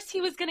business. Of course,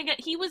 he was gonna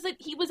get. He was a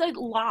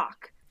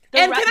lock.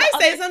 Can I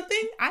say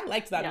something? I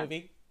liked that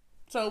movie.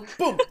 So,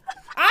 boom.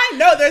 I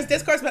know there's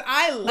discourse, but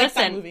I like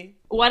that movie.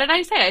 What did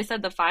I say? I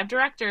said the 5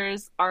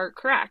 directors are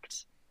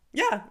correct.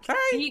 Yeah, sorry.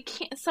 You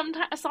can't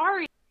sometimes.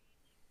 Sorry.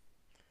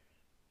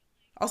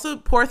 Also,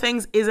 Poor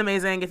Things is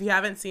amazing. If you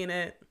haven't seen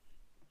it,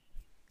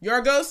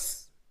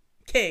 Yorgos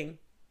King.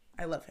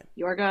 I love him.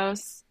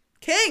 Yorgos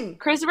King.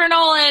 Christopher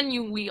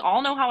Nolan. We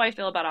all know how I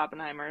feel about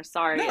Oppenheimer.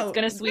 Sorry, no, it's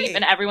gonna sweep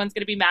and everyone's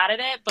gonna be mad at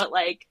it. But,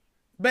 like,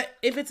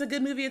 if it's a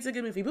good movie, it's a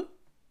good movie. Boo.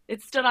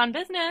 It stood on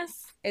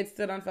business. It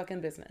stood on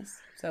fucking business.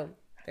 So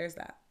there's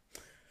that.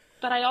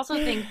 But I also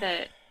think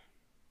that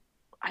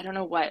I don't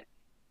know what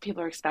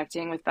people are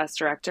expecting with Best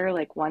Director.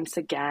 Like, once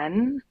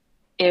again,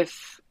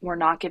 if we're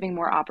not giving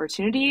more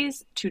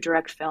opportunities to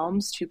direct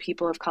films to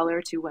people of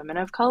color, to women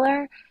of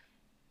color,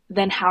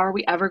 then how are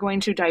we ever going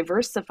to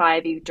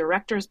diversify the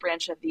director's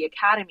branch of the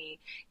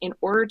Academy in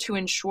order to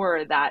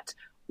ensure that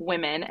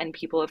women and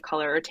people of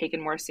color are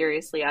taken more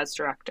seriously as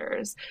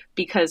directors?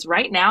 Because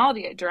right now,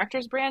 the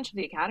director's branch of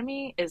the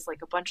Academy is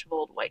like a bunch of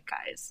old white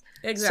guys.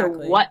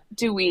 Exactly. So what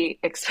do we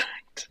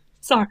expect?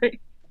 Sorry.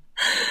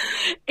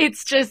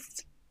 It's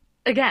just,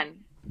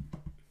 again,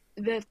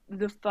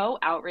 the faux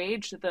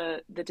outrage,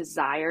 the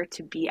desire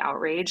to be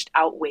outraged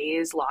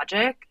outweighs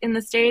logic in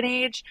this day and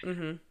age.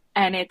 Mm-hmm.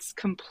 And it's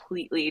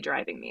completely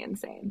driving me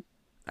insane.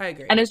 I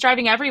agree. And it's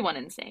driving everyone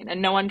insane. And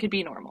no one could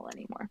be normal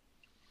anymore.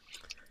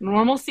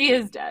 Normalcy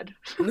is dead.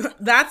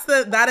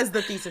 That is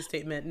the thesis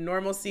statement.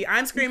 Normalcy.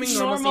 I'm screaming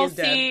normalcy is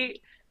dead.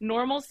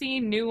 Normalcy,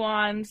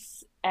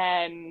 nuance,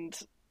 and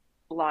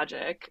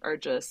logic are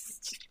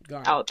just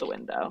gone out the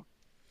window.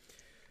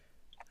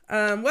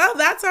 Well,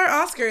 that's our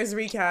Oscars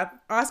recap.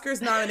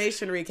 Oscars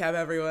nomination recap,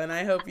 everyone.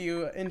 I hope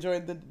you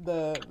enjoyed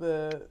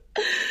the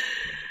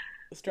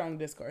strong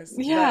discourse.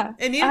 Yeah.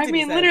 It needed to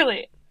be said.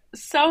 Literally.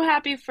 So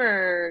happy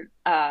for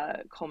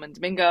Coleman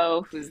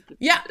Domingo, who's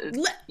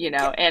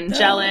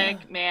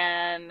angelic,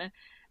 man.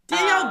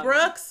 Danielle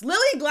Brooks, Lily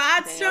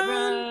Gladstone.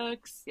 Danielle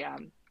Brooks, yeah.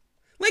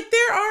 Like,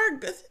 there are...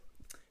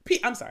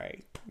 I'm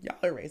sorry. Y'all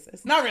are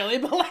racist. Not really,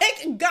 but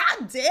like,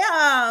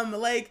 goddamn.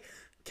 Like,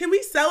 can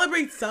we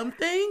celebrate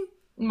something?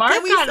 Mark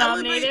got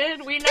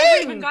nominated. We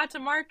never even got to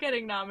Mark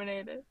getting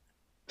nominated.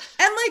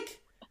 And like,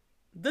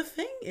 the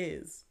thing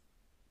is...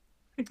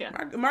 Yeah.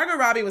 Margot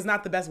Robbie was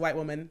not the best white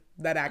woman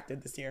that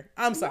acted this year.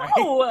 I'm sorry.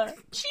 No,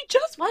 she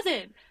just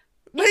wasn't.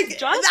 Like,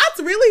 that's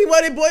really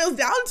what it boils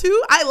down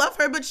to. I love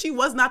her, but she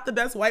was not the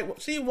best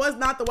she was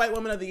not the white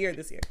woman of the year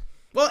this year.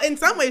 Well, in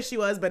some ways she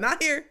was, but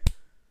not here.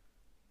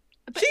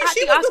 She was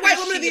the white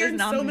woman of the year in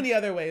so many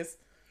other ways.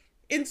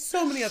 In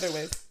so many other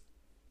ways.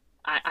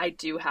 I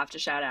do have to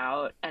shout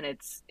out, and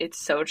it's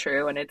so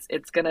true, and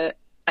it's gonna,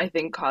 I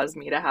think, cause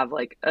me to have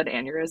like an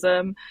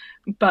aneurysm,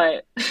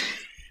 but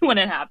when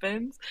it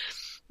happens.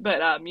 But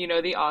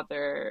the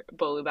author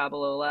Bolu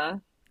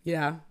Babalola.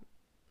 Yeah.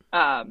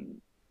 I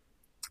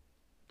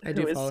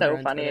do is so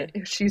funny.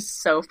 Twitter. She's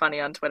so funny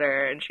on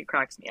Twitter, and she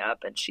cracks me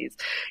up, and she's,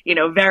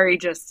 very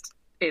just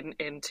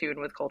in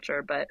tune with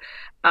culture. But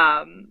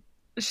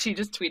she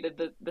just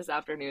tweeted this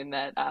afternoon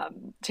that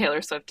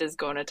Taylor Swift is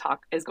going to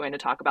talk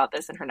about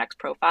this in her next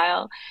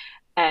profile,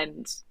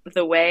 and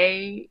the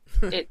way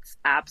it's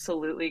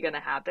absolutely going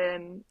to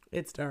happen.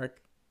 It's dark.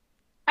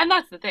 And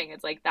that's the thing.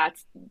 It's like,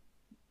 that's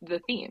the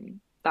theme.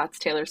 That's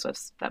Taylor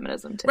Swift's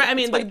feminism too. Right. I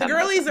mean, the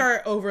girlies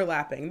are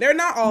overlapping. They're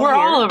not all We're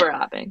here, all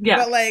overlapping.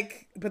 Yeah.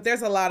 But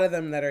there's a lot of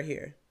them that are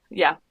here.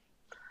 Yeah.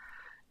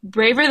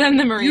 Braver than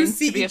the Marines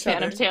to be a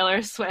fan of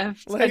Taylor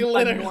Swift. Like,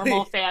 a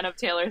normal fan of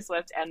Taylor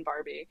Swift and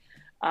Barbie.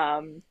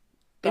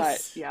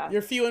 But yeah.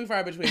 You're few and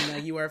far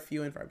between. You are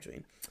few and far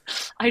between.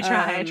 I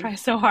try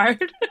so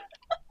hard.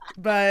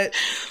 But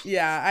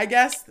yeah, I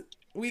guess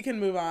we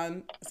can move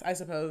on, I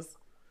suppose.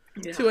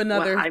 Yeah. To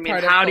another part of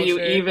culture. How do you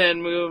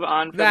even move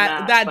on from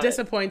that? That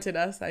disappointed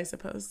us, I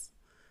suppose.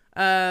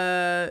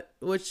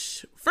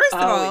 Which, first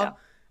of all,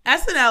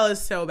 SNL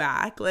is so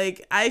back.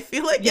 Like, I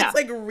feel like it's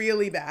like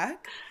really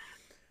back.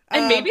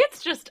 And maybe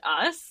it's just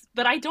us,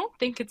 but I don't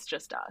think it's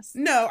just us.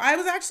 No, I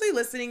was actually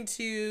listening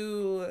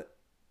to...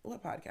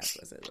 What podcast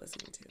was I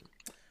listening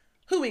to?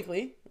 Who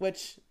Weekly,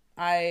 which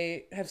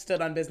I have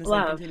stood on business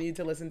and continue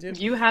to listen to.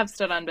 You have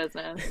stood on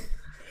business.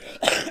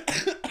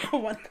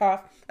 One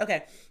cough.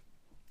 Okay.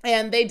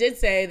 And they did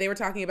say, they were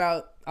talking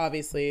about,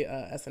 obviously,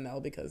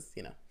 SNL because,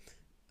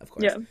 of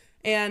course. Yeah.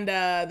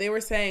 And they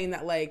were saying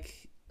that,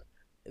 like,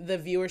 the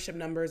viewership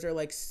numbers are,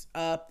 like,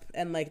 up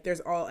and, like,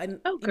 there's all... And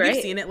great.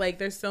 You've seen it. Like,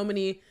 there's so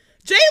many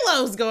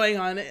J-Lo's going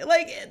on.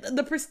 Like,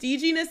 the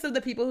prestiginess of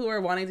the people who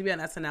are wanting to be on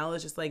SNL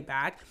is just, like,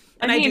 back.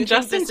 And I mean,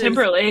 Justin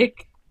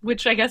Timberlake,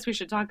 which I guess we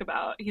should talk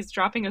about. He's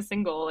dropping a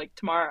single, like,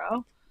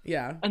 tomorrow.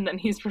 Yeah. And then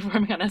he's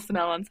performing on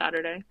SNL on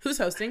Saturday. Who's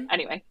hosting?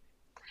 Anyway.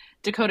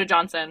 Dakota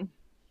Johnson.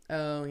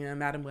 Oh, yeah,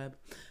 Madam Web.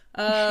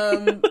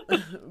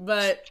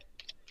 But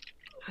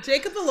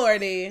Jacob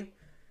Elordi,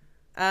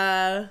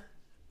 the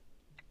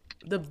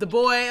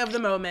boy of the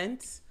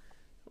moment,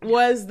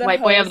 was the White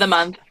host. Boy of the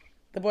Month.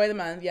 The Boy of the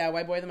Month, yeah,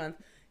 White Boy of the Month.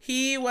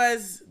 He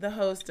was the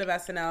host of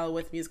SNL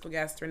with musical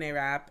guest Renee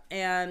Rapp,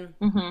 and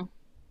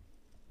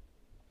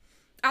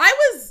I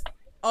was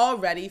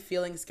already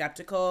feeling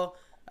skeptical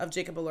of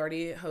Jacob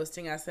Elordi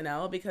hosting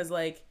SNL because,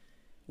 like,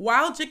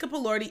 while Jacob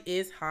Elordi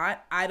is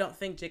hot, I don't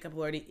think Jacob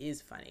Elordi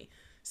is funny.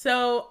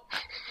 So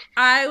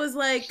I was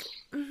like,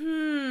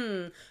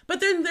 But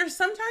then there's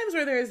sometimes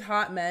where there's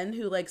hot men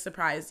who, like,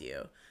 surprise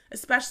you.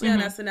 Especially on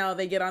SNL,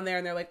 they get on there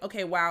and they're like,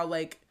 okay, wow,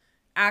 like,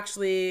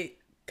 actually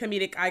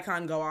comedic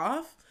icon go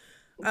off.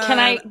 Can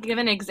I give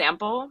an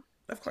example?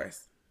 Of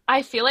course.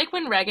 I feel like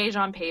when Reggae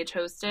Jean Page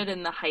hosted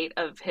in the height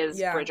of his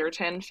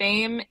Bridgerton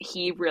fame,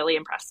 he really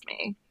impressed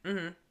me.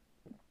 Mm-hmm.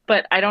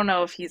 But I don't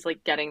know if he's,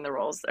 like, getting the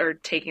roles or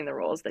taking the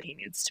roles that he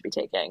needs to be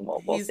taking.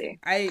 We'll see.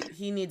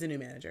 He needs a new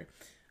manager.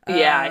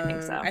 Yeah, I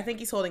think so. I think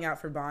he's holding out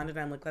for Bond, and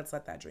I'm like, let's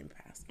let that dream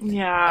pass.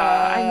 Yeah,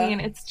 I mean,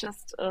 it's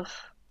just, ugh.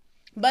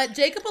 But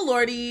Jacob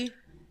Elordi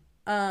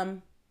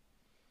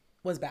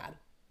was bad,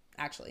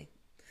 actually.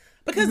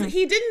 Because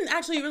he didn't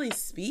actually really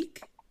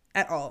speak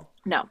at all.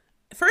 No.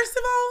 First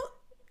of all,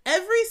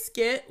 every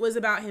skit was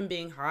about him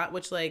being hot,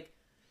 which, like,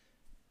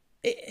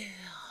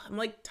 I'm,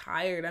 like,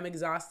 tired. I'm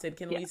exhausted.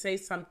 Can we say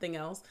something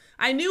else?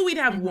 I knew we'd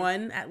have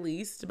one at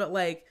least, but,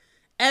 like,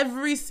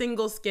 every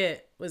single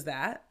skit was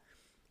that.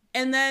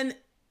 And then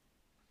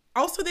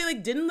also they,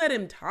 like, didn't let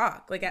him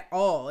talk, like, at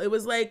all. It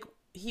was, like,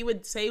 he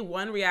would say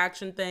one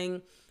reaction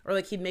thing or,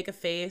 like, he'd make a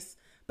face,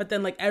 but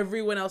then, like,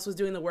 everyone else was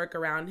doing the work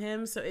around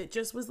him. So it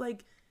just was,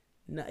 like,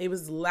 no, it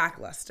was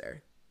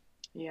lackluster.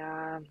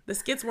 Yeah. The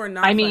skits were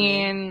not funny.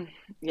 Mean,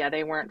 yeah,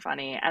 they weren't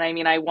funny. And I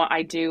mean,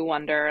 I do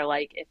wonder,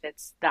 like, if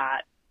it's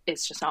that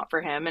it's just not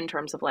for him in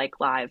terms of, like,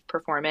 live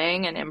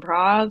performing and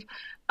improv.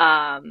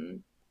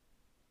 And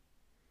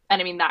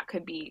I mean, that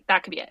could be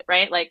it,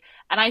 right? Like,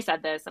 and I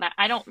said this, and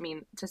I don't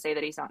mean to say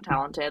that he's not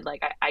talented.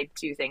 Like, I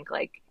do think,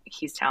 like,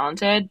 he's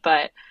talented.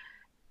 But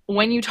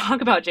when you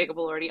talk about Jacob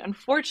Elordi,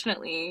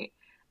 unfortunately,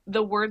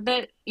 the word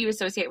that you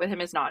associate with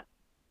him is not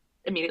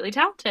immediately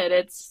talented.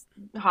 It's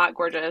hot,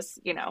 gorgeous,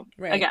 you know,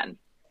 right. Again,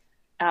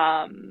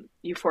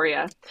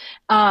 euphoria.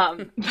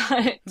 But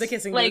the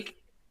kissing like, move.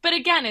 But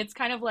again, it's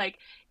kind of like,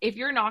 if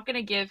you're not going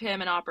to give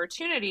him an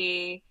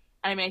opportunity,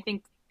 I mean, I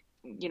think,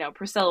 you know,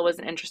 Priscilla was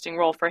an interesting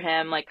role for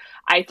him. Like,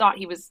 I thought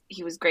he was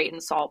great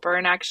in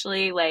Saltburn,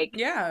 actually. Like,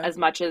 as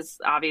much as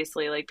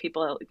obviously, like,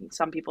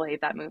 some people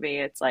hate that movie.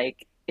 It's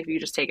like, if you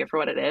just take it for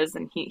what it is,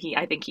 and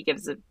I think he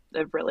gives a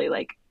really,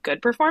 like,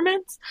 good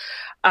performance.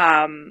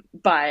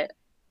 But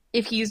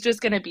if he's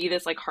just going to be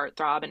this, like,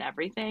 heartthrob and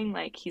everything,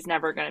 like, he's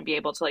never going to be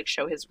able to, like,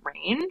 show his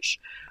range,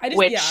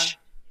 which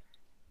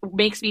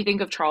makes me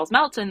think of Charles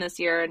Melton this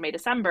year in May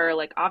December.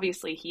 Like,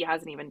 obviously he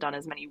hasn't even done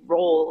as many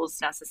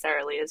roles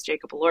necessarily as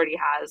Jacob Elordi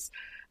has.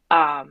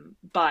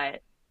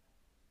 But,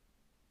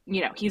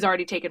 you know, he's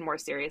already taken more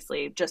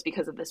seriously just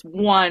because of this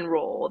one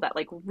role that,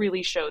 like,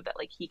 really showed that,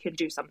 like, he could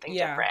do something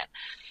different.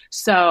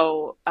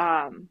 So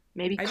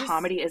maybe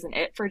comedy isn't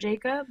it for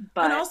Jacob,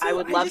 but also, I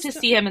would love to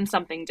see him in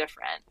something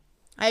different.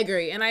 I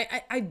agree. And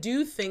I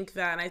do think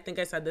that, and I think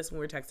I said this when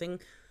we were texting,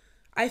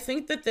 I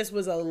think that this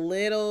was a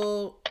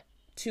little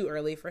too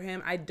early for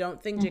him. I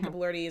don't think Jacob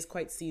Elordi is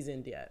quite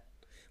seasoned yet.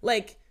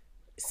 Like,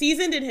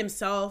 seasoned in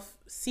himself,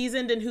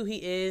 seasoned in who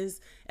he is,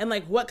 and,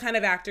 like, what kind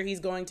of actor he's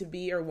going to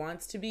be or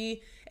wants to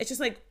be. It's just,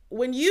 like,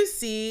 when you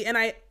see,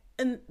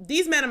 and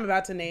these men I'm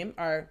about to name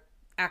are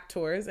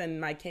actors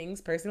and my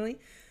kings personally.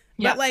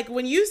 But, like,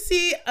 when you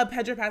see a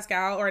Pedro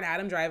Pascal or an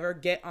Adam Driver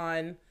get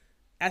on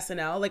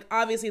SNL, like,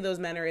 obviously those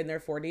men are in their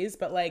 40s,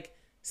 but, like,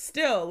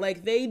 still,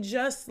 like, they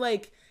just,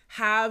 like,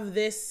 have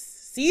this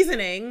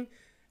seasoning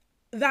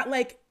that,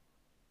 like,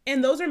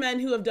 and those are men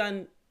who have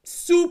done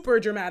super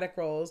dramatic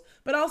roles,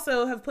 but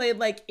also have played,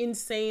 like,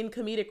 insane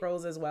comedic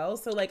roles as well.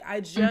 So, like,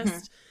 I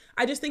just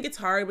think it's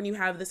hard when you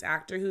have this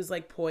actor who's,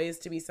 like,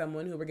 poised to be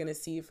someone who we're going to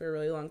see for a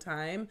really long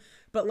time,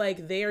 but,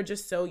 like, they are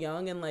just so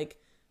young, and, like,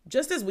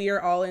 just as we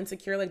are all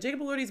insecure, like,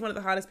 Jacob Elordi is one of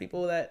the hottest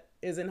people that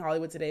is in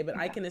Hollywood today, but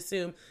I can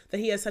assume that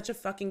he has such a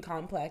fucking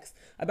complex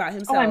about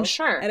himself, I'm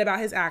sure, and about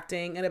his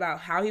acting and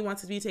about how he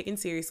wants to be taken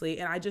seriously.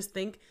 And I just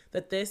think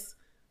that this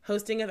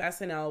hosting of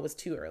SNL was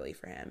too early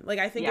for him. Like,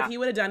 I think if he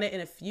would have done it in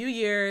a few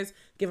years,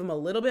 give him a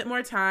little bit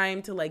more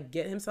time to, like,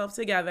 get himself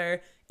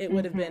together, it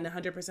would have been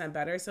 100%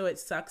 better. So it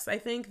sucks, I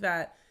think,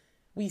 that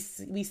we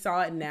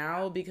saw it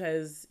now,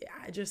 because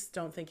I just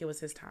don't think it was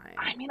his time.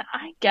 I mean,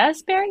 I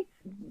guess Barry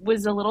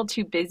was a little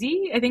too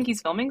busy. I think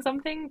he's filming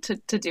something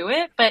to do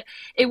it, but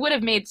it would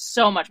have made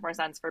so much more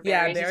sense for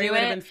Barry to do it. Yeah, Barry would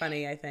have been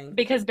funny, I think.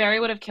 Because Barry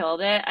would have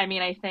killed it. I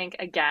mean, I think,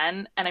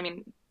 again, and I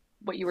mean,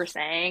 what you were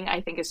saying,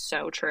 I think, is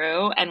so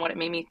true. And what it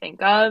made me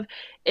think of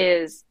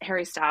is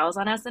Harry Styles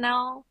on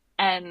SNL.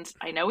 And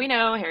I know we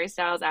know Harry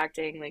Styles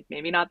acting, like,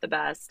 maybe not the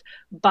best,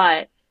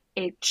 but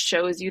it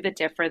shows you the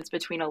difference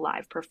between a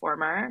live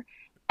performer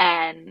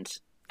and,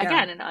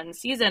 again, an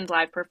unseasoned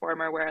live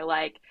performer, where,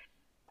 like,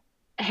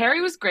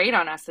 Harry was great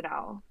on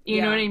SNL.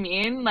 You know what I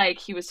mean? Like,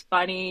 he was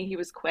funny, he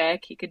was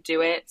quick, he could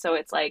do it. So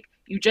it's like,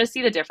 you just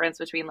see the difference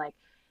between, like,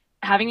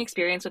 having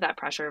experience with that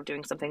pressure of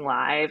doing something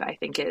live, I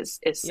think is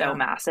so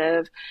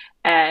massive.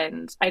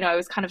 And I know I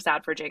was kind of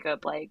sad for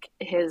Jacob, like,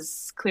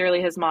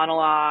 clearly his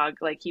monologue,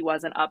 like, he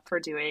wasn't up for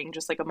doing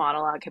just, like, a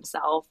monologue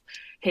himself,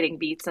 hitting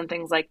beats and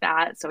things like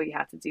that. So he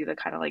had to do the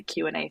kind of, like,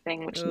 Q&A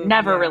thing, which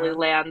never really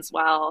lands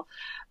well.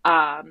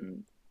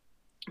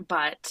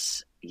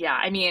 But yeah,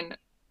 I mean,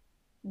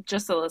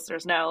 just so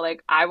listeners know,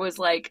 like, I was,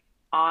 like,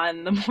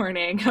 on the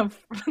morning of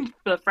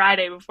the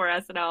Friday before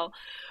SNL,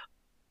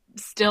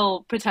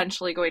 still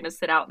potentially going to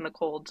sit out in the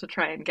cold to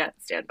try and get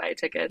standby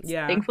tickets.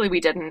 Thankfully we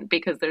didn't,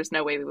 because there's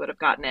no way we would have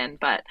gotten in.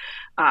 But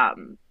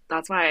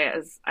that's why,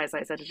 as I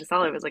said to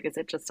Giselle, I was like, is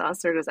it just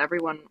us, or does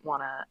everyone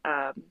want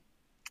to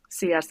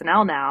see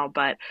SNL now,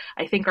 but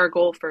I think our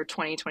goal for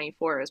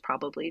 2024 is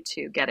probably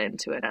to get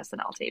into an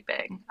SNL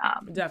taping.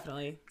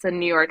 Definitely. It's a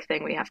New York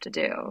thing we have to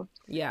do.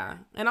 Yeah.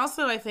 And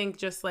also I think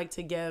just like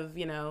to give,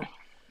 you know,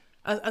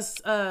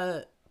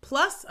 a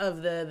plus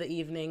of the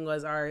evening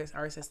was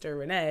our sister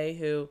Renee,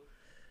 who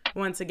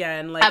once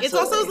again, like,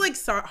 Absolutely.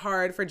 It's also like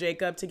hard for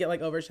Jacob to get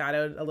like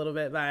overshadowed a little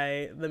bit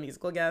by the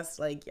musical guest,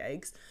 like,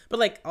 yikes. But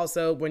like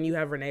also when you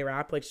have Renee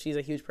rap, like, she's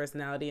a huge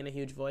personality and a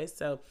huge voice,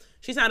 so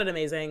she sounded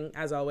amazing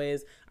as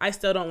always. I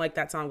still don't like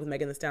that song with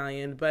Megan Thee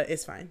Stallion, but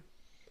it's fine.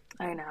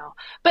 I know,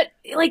 but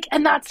like,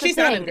 and that's the she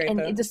thing. Sounded great, and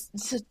though. It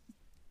just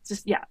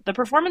yeah, the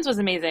performance was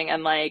amazing,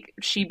 and like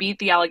she beat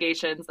the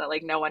allegations that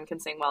like no one can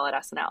sing well at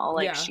SNL.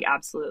 Like, she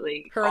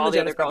absolutely, all the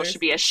other girls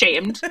should be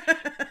ashamed.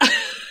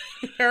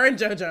 Her and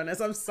Joe Jonas,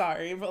 I'm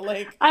sorry, but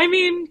like, I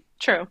mean,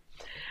 true.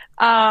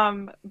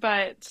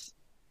 But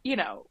you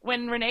know,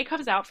 when Renee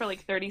comes out for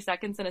like 30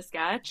 seconds in a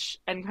sketch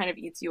and kind of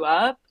eats you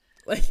up,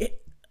 like,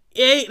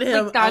 ate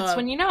him like, that's up.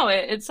 when you know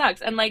it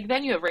sucks. And like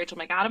then you have Rachel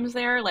McAdams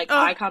there, like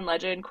icon,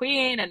 legend,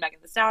 queen, and Megan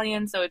Thee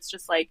Stallion. So it's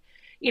just like,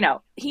 you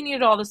know, he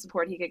needed all the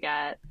support he could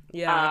get.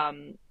 Yeah.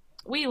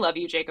 We love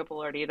you, Jacob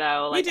Elordi,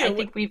 though. Like, we do. I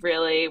think we've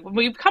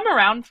come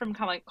around from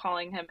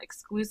calling him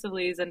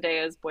exclusively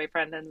Zendaya's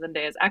boyfriend and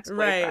Zendaya's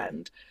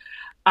ex-boyfriend.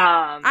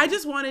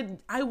 Right.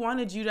 I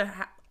wanted you to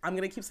I'm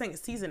gonna keep saying it,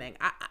 seasoning.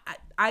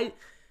 I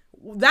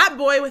that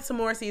boy with some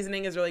more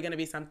seasoning is really gonna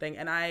be something,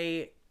 and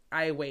I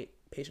wait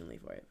patiently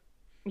for it.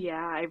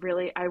 Yeah, I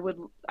really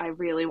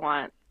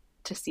want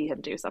to see him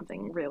do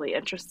something really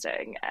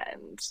interesting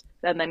and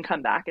then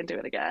come back and do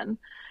it again.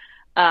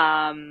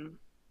 But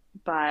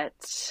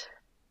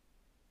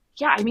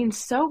yeah, I mean,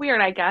 so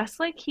weird. I guess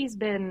like he's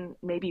been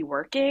maybe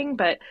working,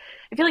 but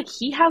I feel like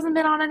he hasn't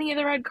been on any of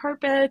the red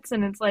carpets,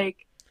 and it's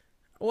like,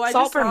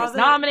 Saltburn was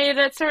nominated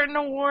at certain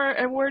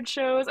award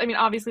shows. I mean,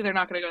 obviously they're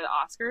not going to go to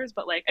the Oscars,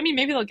 but like, I mean,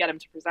 maybe they'll get him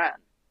to present.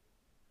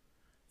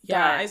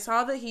 Yeah, I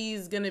saw that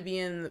he's going to be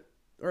in,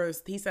 or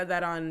he said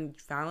that on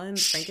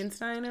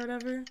Frankenstein or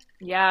whatever.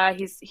 Yeah,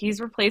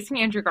 he's replacing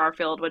Andrew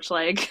Garfield, which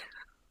like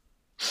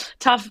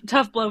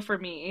tough blow for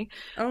me.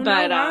 Oh,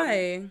 but, no,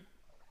 why?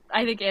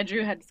 I think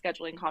Andrew had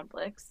scheduling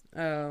conflicts.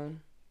 Oh.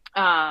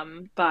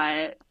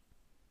 But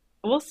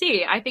we'll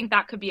see. I think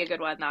that could be a good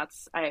one.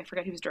 I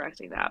forget who's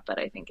directing that, but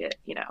I think it,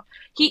 you know,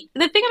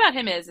 the thing about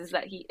him is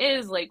that he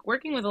is like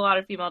working with a lot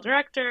of female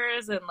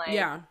directors, and like,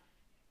 yeah,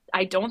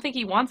 I don't think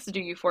he wants to do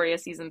Euphoria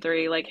season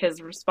 3. Like,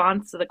 his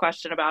response to the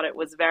question about it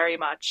was very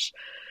much,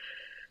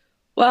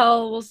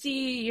 well, we'll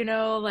see, you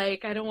know,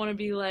 like, I don't want to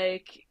be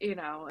like, you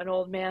know, an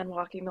old man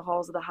walking the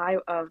halls of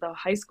the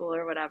high school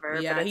or whatever.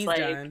 Yeah, but it's he's like,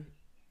 done.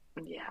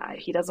 Yeah,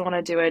 he doesn't want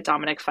to do it.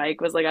 Dominic Fike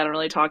was like, I don't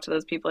really talk to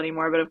those people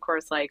anymore. But of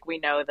course, like, we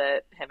know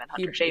that him and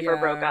Hunter Schafer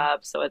broke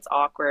up, so it's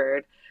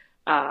awkward.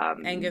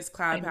 Angus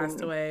Cloud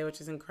passed away, which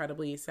is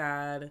incredibly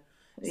sad.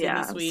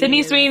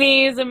 Sydney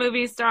Sweeney's a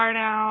movie star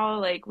now.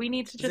 Like, we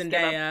need to just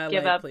Zendaya,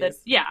 give up please.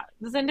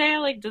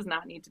 Zendaya like does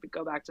not need to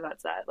go back to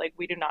that set. Like,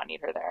 we do not need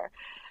her there.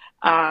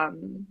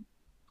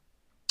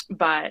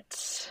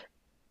 But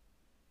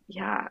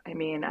yeah, I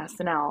mean,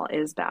 SNL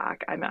is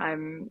back.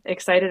 I'm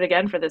excited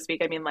again for this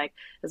week. I mean, like,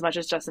 as much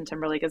as Justin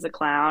Timberlake is a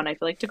clown, I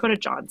feel like Dakota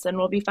Johnson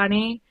will be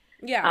funny.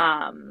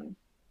 Yeah.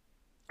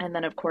 And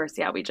then of course,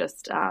 yeah, we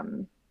just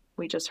heard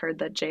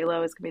that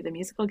J-Lo is gonna be the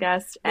musical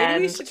guest. Maybe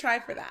and we should try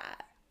for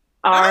that.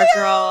 Our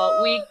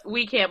girl,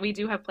 we can't. We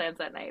do have plans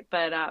that night,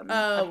 but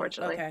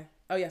unfortunately. Okay.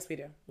 Oh yes, we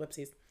do.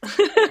 Whoopsies.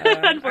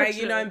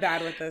 Unfortunately, you know, I'm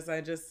bad with this.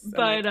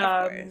 But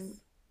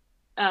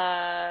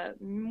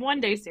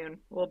one day soon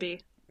we'll be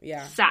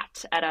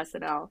sat at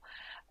SNL.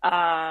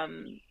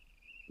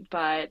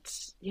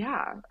 But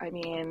yeah, I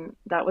mean,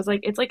 that was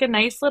like, it's like a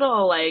nice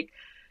little, like,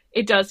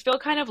 it does feel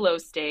kind of low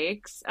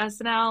stakes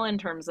SNL in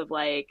terms of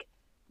like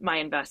my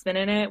investment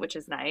in it, which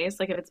is nice.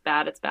 Like, if it's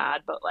bad, it's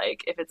bad, but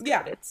like if it's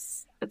good,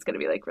 it's gonna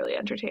be like really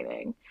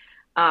entertaining.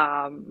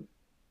 Yeah,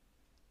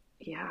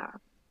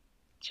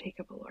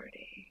 Jacob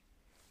Elordi.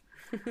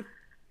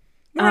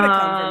 More to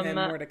come from him.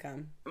 More to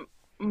come.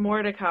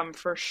 More to come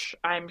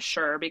I'm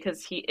sure,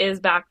 because he is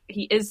back.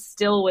 He is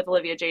still with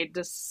Olivia Jade,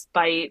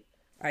 despite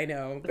I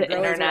know the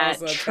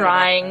internet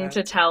trying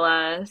to tell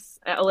us.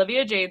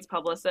 Olivia Jade's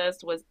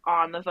publicist was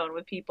on the phone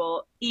with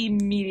people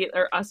immediately,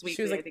 or Us Weekly.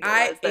 She was like,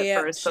 I think it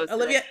was, that first posted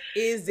Olivia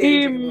is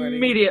dating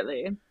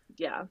immediately.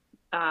 Yeah.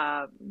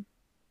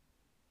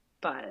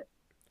 But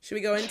should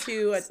we go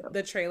into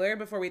the trailer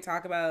before we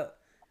talk about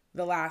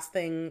the last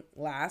thing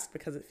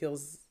because it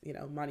feels, you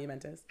know,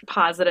 monumentous.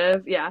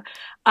 Positive, yeah.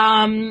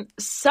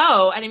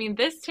 So, and I mean,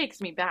 this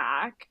takes me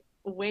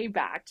way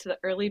back to the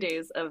early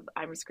days of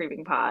I'm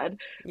Screaming Pod.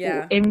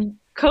 Yeah. In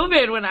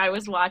COVID, when I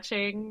was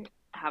watching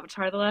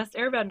Avatar: The Last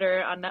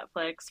Airbender on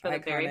Netflix for the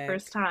very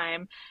first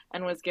time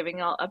and was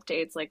giving all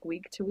updates like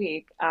week to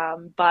week.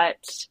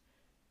 But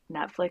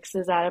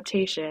Netflix's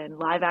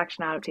live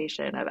action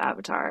adaptation of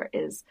Avatar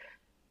is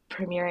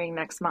premiering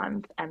next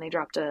month, and they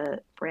dropped a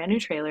brand new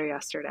trailer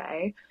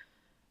yesterday.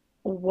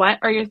 What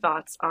are your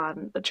thoughts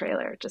on the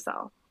trailer,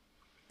 Giselle?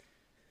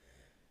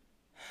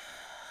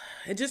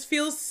 It just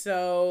feels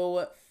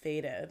so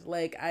faded.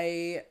 Like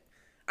I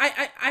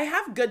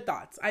have good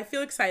thoughts. I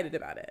feel excited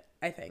about it,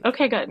 I think.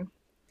 Okay, good.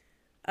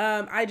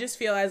 I just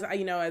feel, as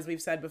you know, as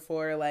we've said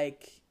before,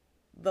 like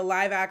the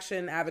live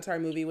action Avatar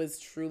movie was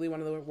truly one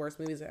of the worst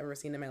movies I've ever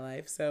seen in my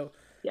life. So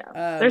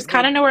yeah, there's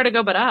kind of nowhere to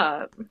go but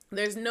up.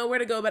 There's nowhere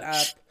to go but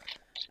up.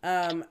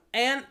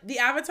 And the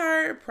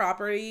Avatar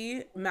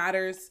property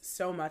matters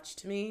so much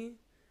to me,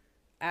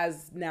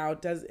 as now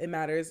it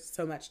matters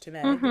so much to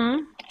Meg.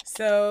 Mm-hmm.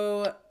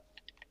 So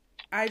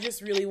I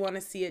just really want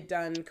to see it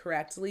done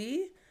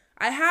correctly.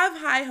 I have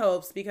high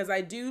hopes because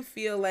I do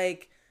feel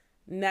like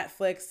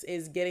Netflix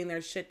is getting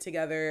their shit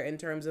together in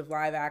terms of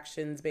live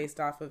actions based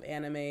off of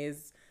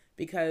animes,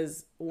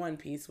 because One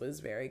Piece was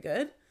very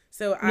good.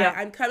 So yeah.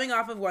 I'm coming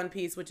off of One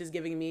Piece, which is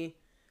giving me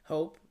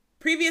hope.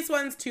 Previous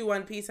ones to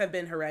One Piece have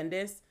been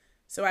horrendous,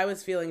 so I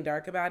was feeling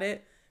dark about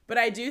it. But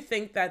I do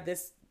think that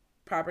this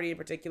property in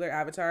particular,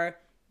 Avatar,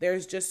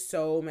 there's just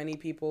so many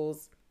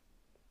people's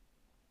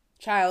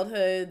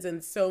childhoods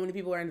and so many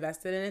people are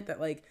invested in it that,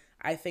 like,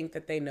 I think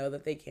that they know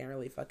that they can't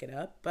really fuck it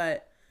up.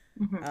 But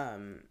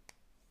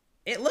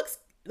it looks,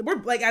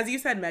 we're, like, as you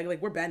said, Meg,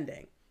 like, we're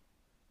bending.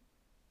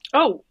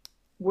 Oh,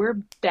 we're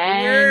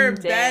bending. We're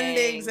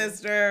bending,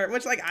 sister,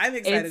 which, like, I'm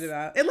excited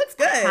about. It looks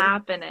good.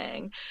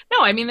 Happening.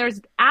 No, I mean,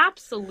 there's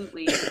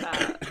absolutely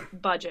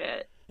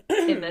budget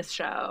in this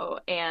show,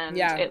 and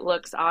it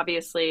looks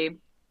obviously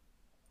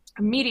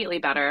immediately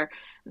better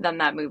than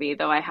that movie,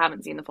 though I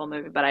haven't seen the full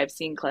movie, but I've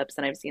seen clips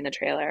and I've seen the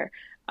trailer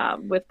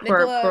with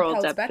poor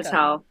old Dev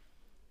Patel.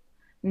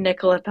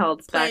 Nicola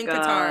Peltz playing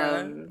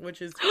Katara,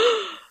 which is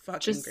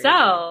fucking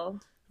Giselle.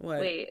 Crazy. What?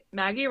 Wait,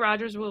 Maggie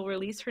Rogers will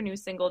release her new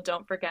single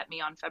 "Don't Forget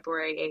Me" on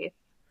February 8th.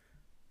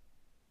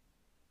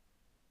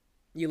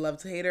 You love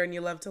to hate her and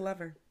you love to love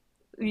her.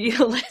 You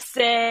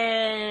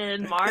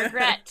listen,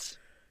 Margaret.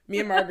 Me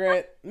and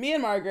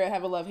Margaret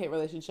have a love-hate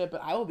relationship,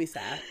 but I will be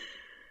sad.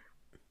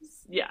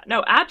 Yeah,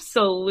 no,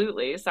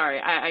 absolutely. Sorry,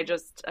 I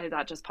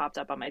that just popped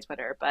up on my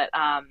Twitter, but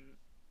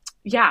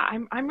yeah,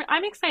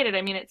 I'm excited.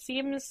 I mean, it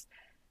seems.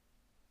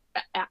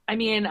 I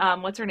mean,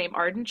 what's her name?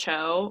 Arden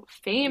Cho,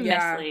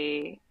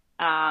 famously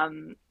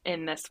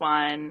in this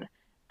one.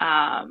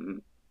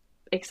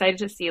 Excited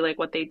to see like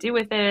what they do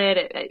with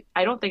it.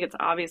 I don't think it's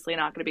obviously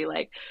not going to be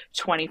like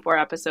 24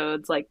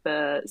 episodes like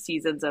the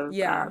seasons of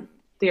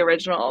the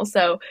original.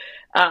 So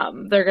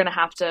they're going to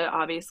have to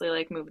obviously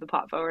like move the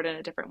plot forward in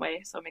a different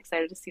way. So I'm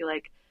excited to see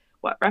like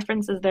what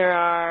references there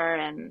are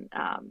and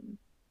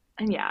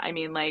yeah, I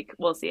mean like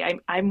we'll see.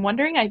 I'm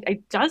wondering.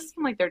 It does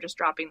seem like they're just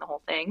dropping the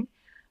whole thing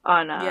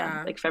on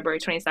like February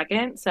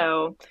 22nd.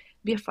 So it'd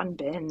be a fun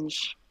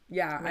binge.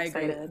 Yeah, I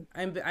agree.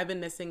 I've been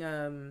missing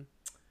a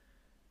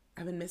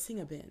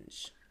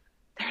binge.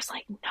 There's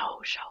like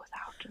no shows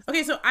out.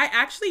 Okay, so I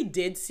actually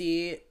did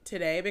see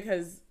today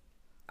because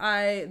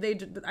I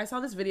saw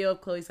this video of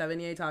Chloe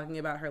Sevigny talking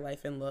about her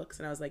life and looks,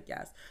 and I was like,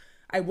 yes.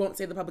 I won't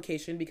say the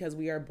publication because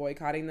we are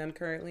boycotting them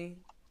currently.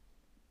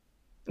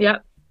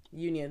 Yep.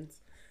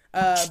 Unions.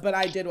 But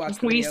I did watch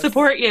the We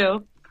support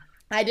you.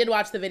 I did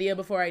watch the video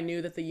before I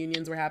knew that the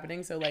unions were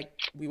happening, so, like,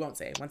 we won't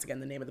say, once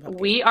again, the name of the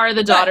publication. We are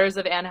the daughters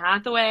of Anne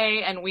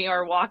Hathaway, and we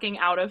are walking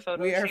out of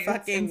photo shoots. We are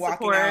fucking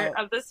walking out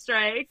of the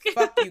strike.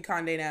 Fuck you,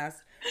 Condé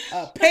Nast.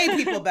 Pay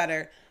people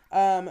better.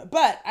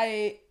 But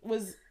it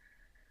was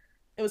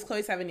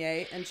Chloe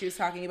Sevigny, and she was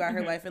talking about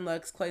her life and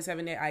looks, Chloe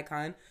Sevigny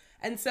icon.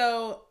 And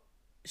so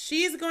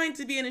she's going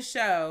to be in a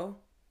show,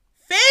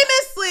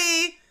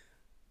 famously,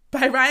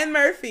 by Ryan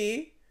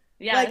Murphy.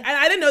 Yeah, like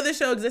I didn't know this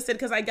show existed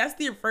because I guess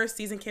the first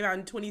season came out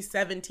in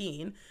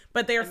 2017,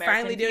 but they are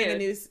finally doing a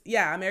new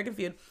American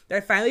Feud.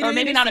 They're finally doing a new season. Or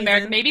maybe not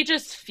American, maybe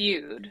just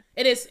Feud.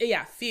 It is,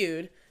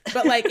 Feud,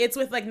 but like it's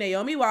with like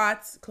Naomi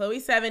Watts, Chloe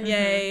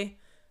Sevigny.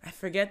 I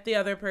forget the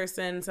other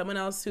person, someone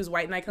else who's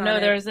white and iconic. No,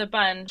 there's a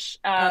bunch.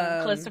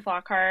 Calista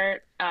Flockhart,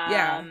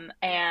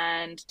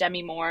 and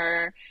Demi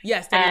Moore.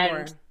 Yes, Demi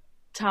Moore.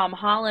 Tom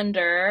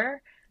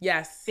Hollander.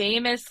 Yes.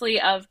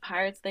 Famously of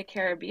Pirates of the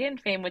Caribbean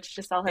fame, which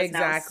Giselle has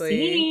now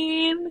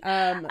seen.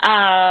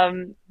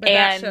 And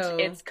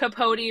it's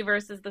Capote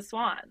versus the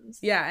Swans.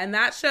 Yeah, and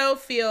that show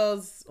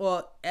feels,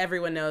 well,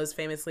 everyone knows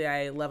famously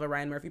I love a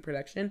Ryan Murphy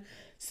production.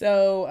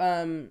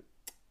 So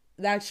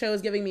that show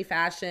is giving me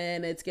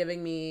fashion. It's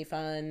giving me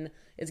fun.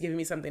 It's giving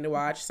me something to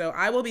watch. So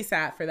I will be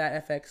sat for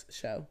that FX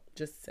show.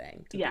 Just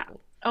saying to people.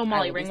 Oh,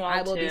 Molly Ringwald,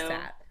 I will be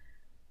sat.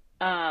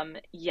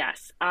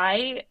 Yes,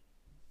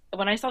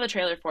 when I saw the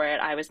trailer for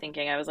it, I was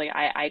thinking,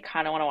 I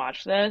kind of want to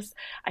watch this.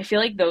 I feel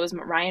like those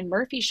Ryan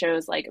Murphy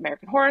shows, like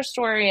American Horror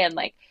Story and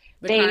like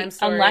unless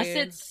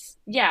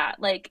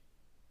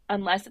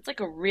it's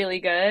like a really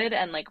good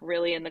and like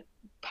really in the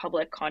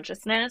public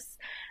consciousness,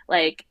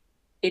 like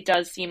it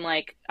does seem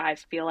like I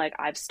feel like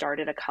I've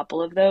started a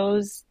couple of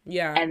those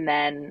and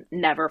then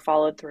never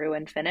followed through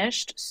and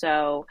finished.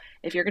 So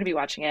if you're going to be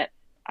watching it,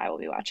 I will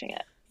be watching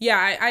it.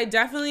 Yeah, I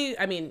definitely,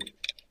 I mean,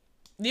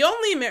 the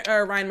only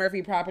Ryan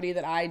Murphy property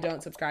that I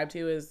don't subscribe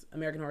to is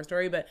American Horror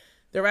Story, but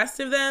the rest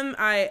of them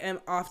I am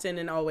often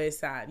and always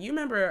sad. You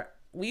remember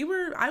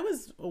I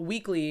was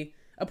weekly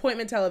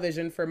appointment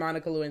television for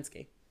Monica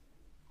Lewinsky.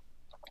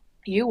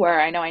 You were.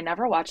 I know. I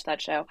never watched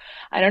that show.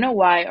 I don't know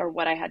why or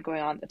what I had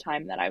going on at the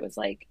time that I was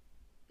like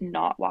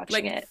not watching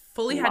Like it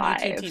fully had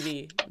YouTube live.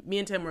 TV. Me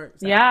and Tim were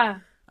sad. Yeah.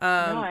 No,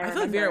 I I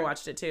feel like Vera remember.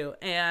 watched it too,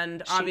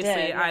 and She obviously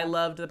did, I yeah.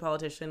 loved The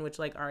Politician, which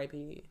like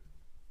R.I.P.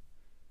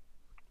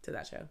 to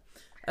that show.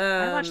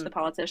 I watched The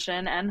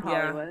Politician and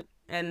Yeah, Hollywood.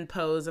 and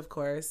Pose, of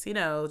course. You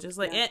know, just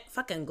like Yeah.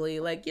 fucking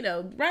Glee. Like, you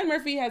know, Ryan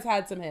Murphy has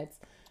had some hits.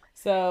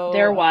 So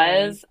There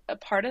was a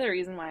part of the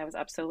reason why I was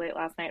up so late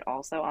last night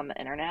also on the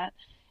internet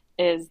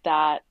is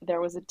that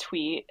there was a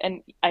tweet,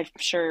 and I'm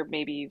sure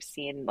maybe you've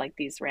seen like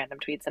these random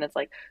tweets, and it's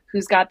like,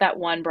 who's got that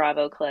one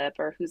Bravo clip,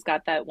 or who's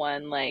got that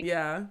one, like,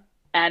 yeah.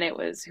 and it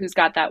was who's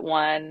got that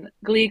one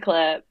Glee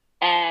clip.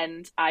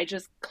 And I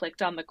just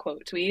clicked on the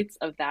quote tweets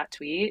of that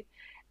tweet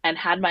and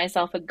had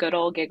myself a good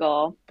old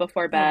giggle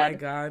before Oh my bed,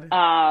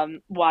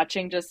 god.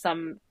 watching just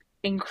some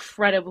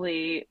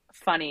incredibly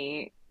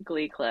funny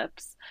Glee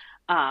clips.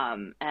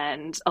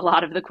 And a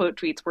lot of the quote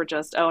tweets were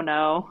just, oh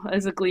no,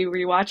 is a Glee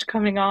rewatch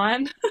coming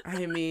on?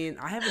 I mean,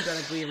 I haven't done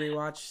a Glee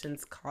rewatch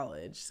since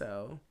college,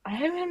 so I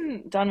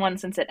haven't done one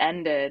since it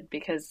ended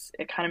because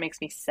it kind of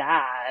makes me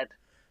sad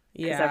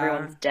because yeah.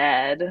 everyone's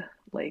dead.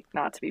 Like,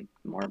 not to be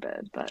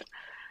morbid,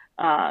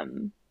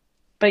 um,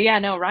 but yeah,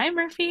 no, Ryan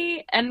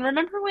Murphy. And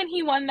remember when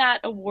he won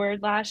that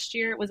award last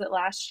year? Was it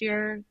last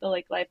year? The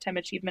like Lifetime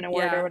Achievement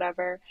Award or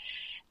whatever.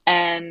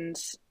 And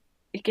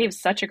it gave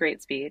such a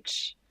great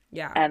speech.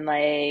 Yeah. And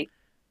like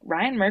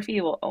Ryan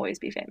Murphy will always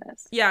be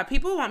famous. Yeah,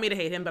 people want me to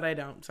hate him, but I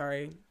don't.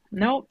 Sorry.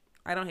 Nope.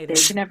 I don't hate They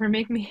him. can never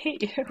make me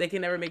hate you. They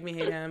can never make me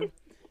hate him.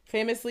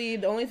 Famously,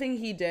 the only thing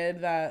he did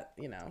that,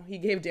 you know, he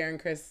gave Darren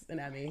Criss an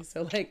Emmy.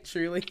 So, like,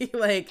 truly,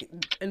 like,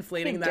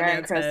 inflating that Darren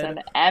man's Criss head.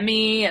 an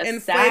Emmy, a Inflating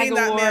SAG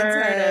that award, man's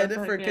head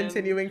a for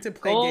continuing to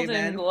play Golden gay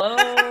men.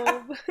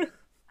 Globe.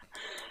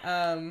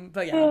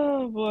 But yeah.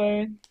 Oh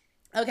boy.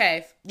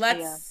 Okay,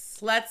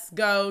 let's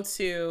go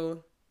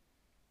to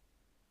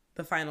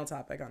the final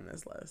topic on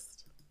this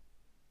list.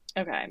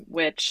 Okay,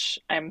 which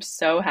I'm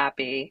so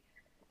happy.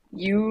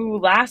 You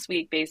last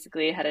week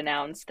basically had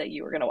announced that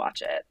you were going to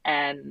watch it,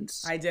 and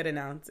I did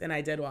announce, and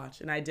I did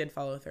watch, and I did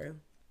follow through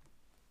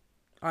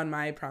on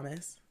my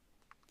promise.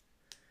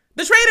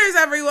 The Traitors,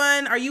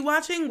 everyone! Are you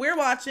watching? We're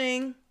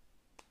watching.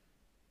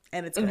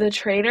 And it's good. The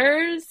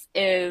Traitors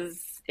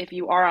is, if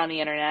you are on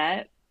the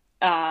internet,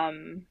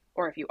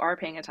 or if you are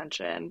paying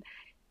attention,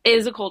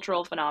 is a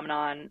cultural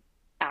phenomenon,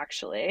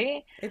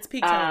 actually. It's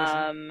peak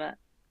television.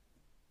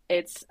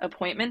 It's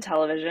appointment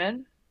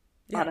television.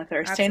 On a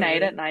Thursday absolutely.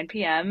 night at 9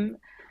 p.m.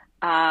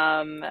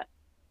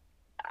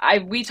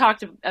 We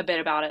talked a bit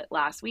about it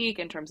last week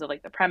in terms of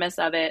like the premise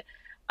of it.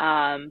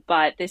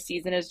 But this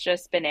season is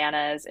just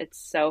bananas. It's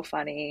so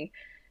funny.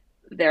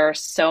 There are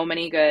so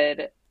many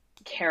good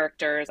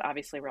characters,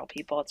 obviously real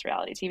people, it's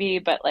reality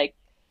TV, but like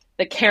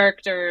the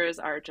characters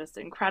are just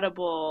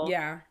incredible.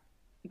 Yeah.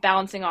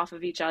 Bouncing off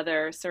of each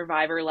other,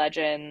 Survivor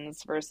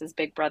legends versus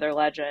Big Brother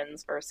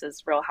legends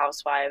versus Real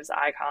Housewives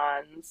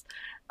icons.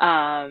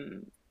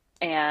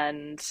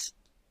 And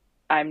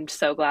I'm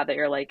so glad that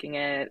you're liking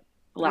it.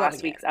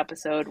 Last week's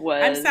episode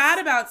was... I'm sad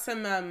about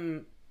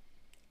some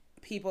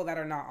people that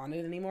are not on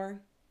it anymore.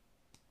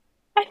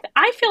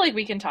 I feel like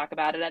we can talk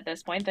about it at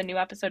this point. The new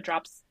episode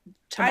drops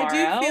tomorrow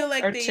I do feel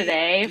like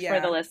today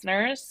for the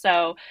listeners.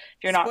 So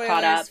if you're not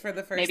caught up, for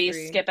the first maybe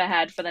 3. skip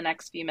ahead for the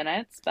next few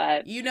minutes.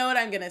 But you know what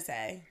I'm going to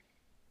say.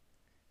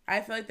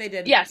 I feel like they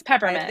did... Yes,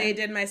 Peppermint. They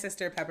did my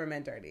sister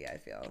Peppermint dirty, I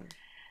feel.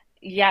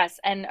 Yes,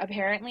 and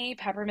apparently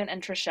Peppermint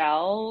and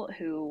Trishelle,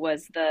 who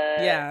was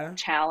the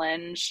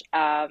challenge,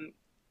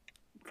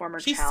 former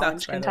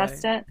challenge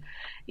contestant.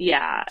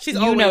 Yeah, she's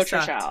always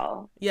sucked.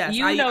 Trishelle. Yes,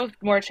 you know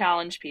more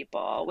challenge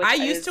people. Which I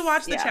used to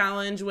watch the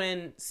challenge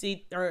when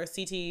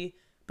CT,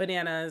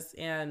 Bananas,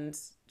 and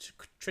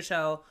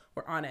Trishelle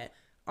were on it.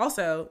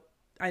 Also,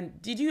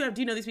 do you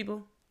know these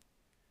people?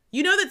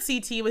 You know that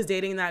CT was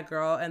dating that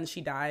girl and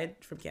she died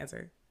from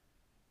cancer,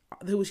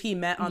 who he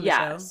met on the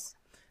show.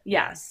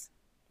 Yes.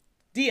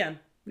 DM.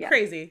 Yeah.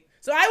 Crazy.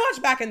 So I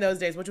watched back in those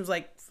days, which was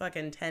like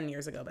fucking 10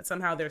 years ago, but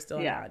somehow they're still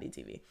on reality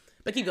TV.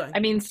 But keep going. I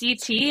mean,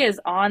 CT is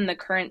on the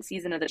current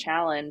season of the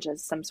challenge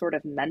as some sort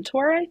of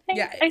mentor, I think.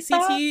 Yeah,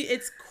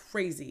 it's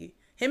crazy.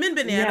 Him and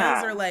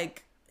Bananas are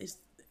like, it's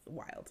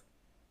wild.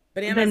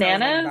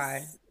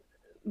 Bananas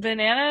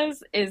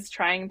is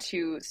trying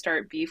to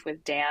start beef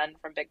with Dan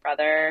from Big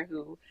Brother,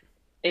 who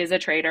is a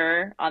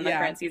traitor on the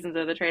current seasons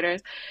of the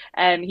Traitors,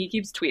 and he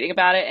keeps tweeting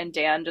about it, and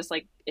Dan just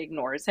like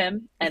ignores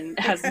him and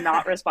has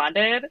not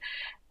responded,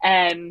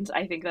 and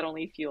I think that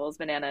only fuels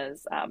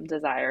Bananas'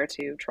 desire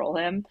to troll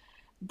him.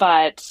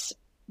 But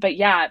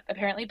yeah,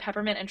 apparently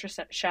Peppermint and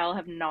Trishelle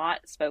have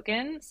not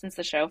spoken since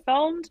the show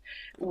filmed,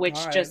 which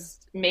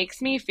just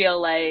makes me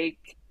feel like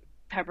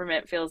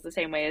Peppermint feels the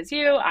same way as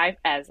you.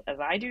 As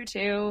I do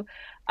too.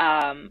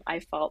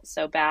 I felt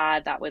so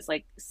bad. That was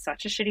like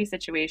such a shitty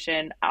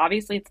situation.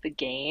 Obviously it's the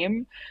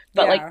game,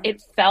 but like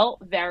it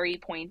felt very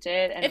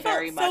pointed and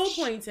very much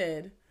so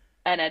pointed.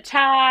 An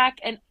attack.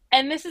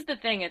 And this is the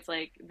thing. It's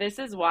like, this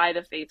is why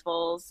the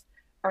faithfuls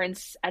are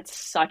at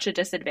such a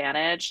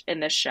disadvantage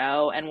in this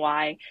show, and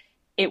why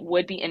it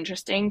would be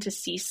interesting to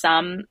see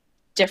some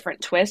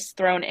different twists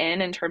thrown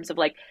in terms of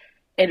like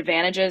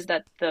advantages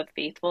that the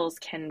faithfuls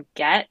can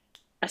get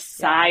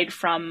aside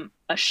from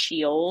a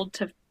shield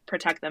to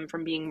protect them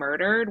from being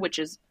murdered, which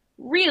is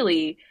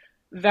really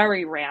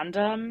very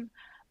random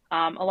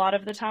a lot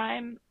of the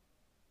time,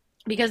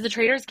 because the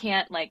traitors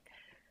can't like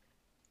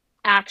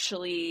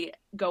actually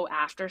go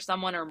after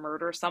someone or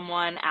murder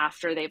someone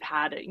after they've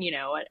had, you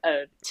know,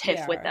 a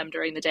tiff with them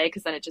during the day,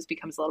 because then it just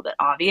becomes a little bit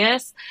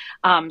obvious.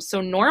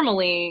 So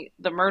normally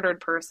the murdered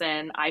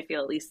person, I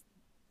feel, at least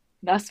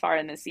thus far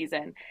in this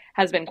season,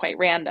 has been quite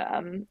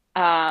random.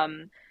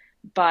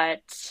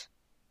 But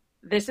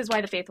this is why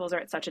the faithfuls are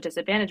at such a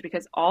disadvantage,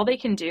 because all they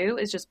can do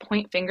is just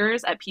point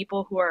fingers at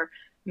people who are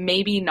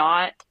maybe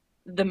not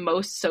the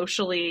most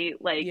socially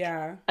like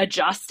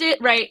adjusted,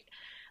 right?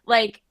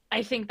 Like,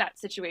 I think that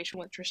situation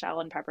with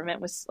Trishelle and Peppermint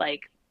was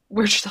like,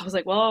 where Trishelle was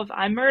like, well, if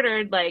I'm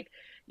murdered, like,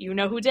 you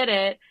know who did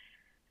it.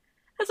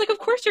 I was like, of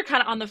course you're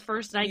kind of on the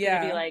first night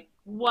going to be like,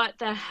 what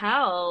the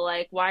hell?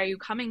 Like, why are you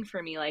coming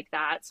for me like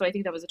that? So I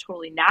think that was a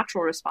totally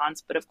natural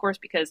response. But of course,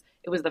 because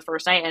it was the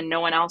first night and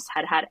no one else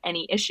had had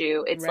any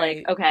issue, it's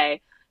like,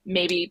 okay,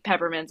 maybe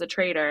Peppermint's a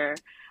traitor.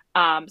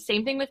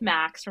 Same thing with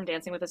Max from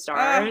Dancing with the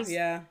Stars.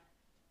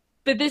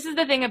 But this is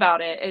the thing about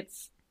it.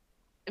 It's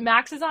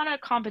Max is on a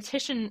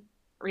competition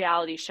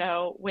reality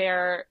show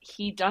where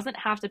he doesn't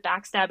have to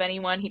backstab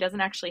anyone. He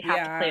doesn't actually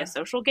have to play a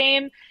social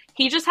game.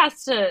 He just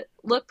has to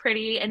look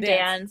pretty and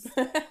dance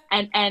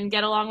and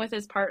get along with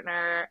his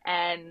partner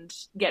and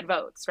get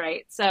votes,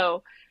 right?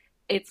 So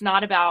it's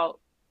not about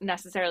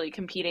necessarily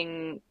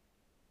competing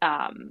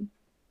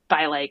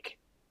by like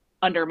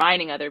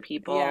undermining other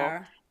people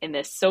in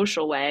this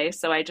social way.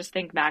 So I just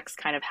think Max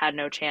kind of had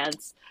no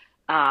chance.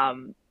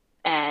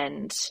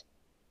 And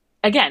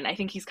again, I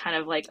think he's kind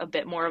of like a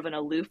bit more of an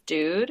aloof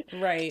dude.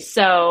 Right.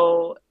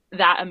 So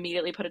that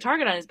immediately put a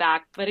target on his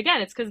back. But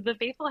again, it's because the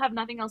faithful have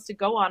nothing else to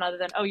go on other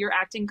than, oh, you're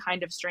acting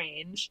kind of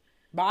strange.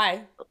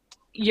 Bye.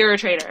 You're a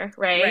traitor,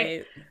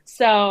 right?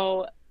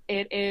 So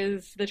it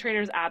is, the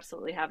traitors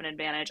absolutely have an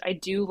advantage. I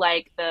do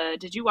like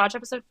did you watch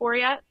episode 4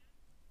 yet?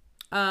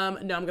 No,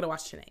 I'm going to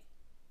watch tonight.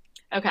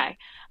 Okay.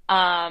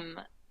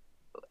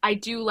 I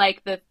do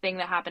like the thing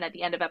that happened at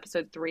the end of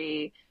episode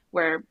 3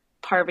 where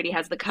Parvati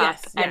has the cup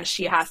and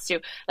she has to,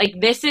 like,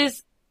 this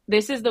is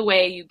the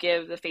way you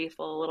give the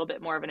faithful a little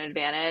bit more of an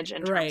advantage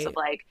in terms of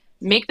like,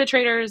 make the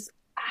traitors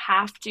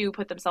have to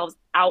put themselves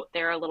out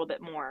there a little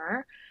bit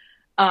more,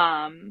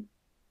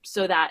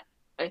 so that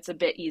it's a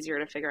bit easier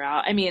to figure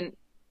out. I mean,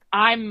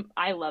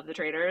 I love the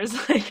traitors.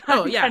 Like,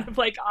 I'm kind of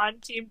like on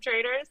team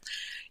traitors.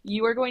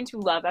 You are going to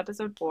love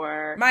episode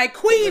 4. My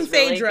queen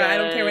Phaedra. Really, I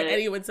don't care what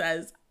anyone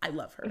says. I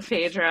love her.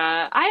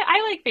 Phaedra.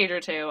 I like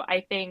Phaedra too.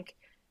 I think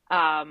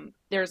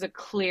there's a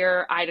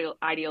clear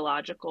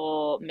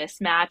ideological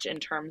mismatch in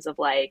terms of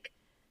like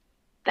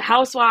the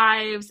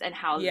housewives and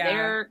how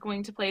they're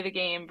going to play the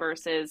game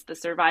versus the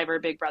Survivor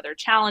Big Brother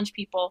challenge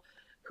people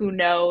who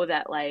know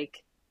that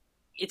like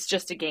it's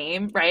just a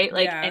game, right?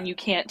 Like, and you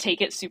can't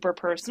take it super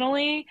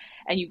personally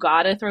and you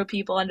gotta throw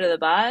people under the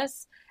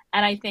bus.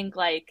 And I think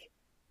like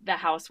the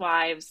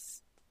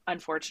housewives,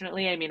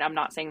 unfortunately, I mean, I'm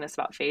not saying this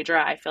about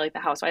Phaedra, I feel like the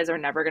housewives are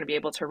never going to be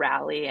able to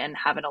rally and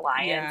have an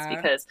alliance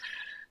because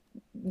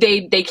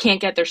they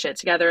can't get their shit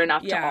together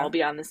enough to all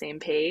be on the same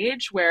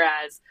page.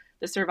 Whereas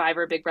the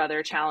Survivor Big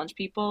Brother challenge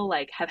people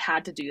like have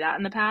had to do that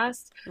in the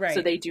past. Right.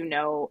 So they do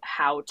know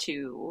how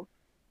to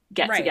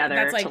get together.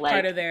 That's like to,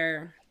 part of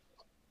their...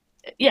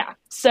 Yeah.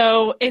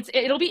 So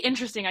it'll be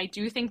interesting. I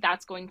do think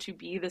that's going to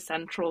be the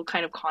central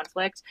kind of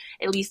conflict,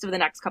 at least of the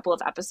next couple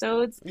of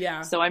episodes.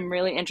 Yeah. So I'm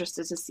really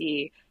interested to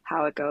see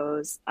how it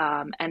goes.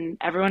 And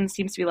everyone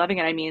seems to be loving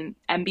it. I mean,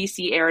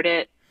 NBC aired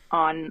it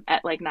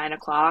at like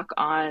 9:00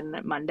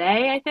 on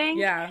Monday, I think.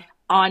 Yeah.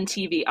 On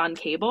TV, on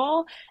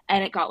cable,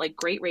 and it got like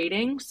great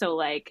ratings. So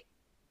like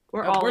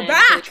we're in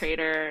back for the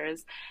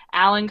traitors.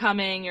 Alan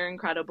Cumming, you're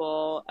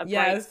incredible. A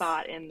bright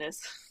spot in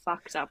this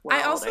fucked up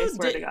world. I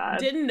swear to God.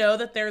 Didn't know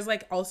that there's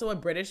like also a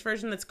British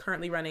version that's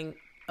currently running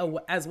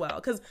as well.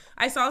 Because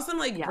I saw some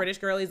like British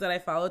girlies that I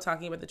follow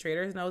talking about the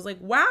traitors, and I was like,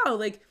 wow,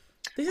 like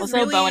this is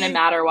really... Bowen and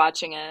Matt are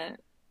watching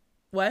it.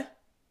 What?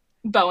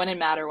 Bowen and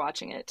Matt are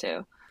watching it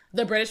too.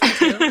 The British one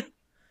too?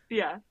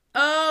 Yeah.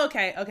 Oh,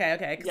 okay.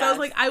 Because I was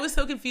like, I was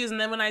so confused, and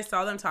then when I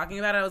saw them talking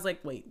about it, I was like,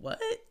 wait, what?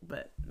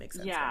 But makes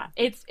sense. Yeah,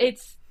 it's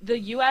the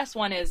US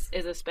one is a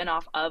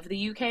spinoff of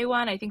the UK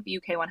one. I think the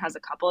UK one has a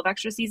couple of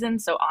extra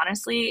seasons. So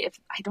honestly,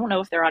 I don't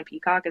know if they're on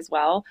Peacock as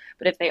well,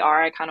 but if they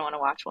are, I kind of want to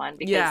watch one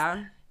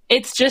because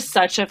it's just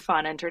such a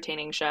fun,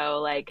 entertaining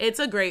show. Like, it's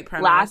a great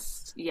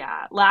premise.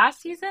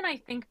 Last season, I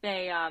think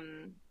they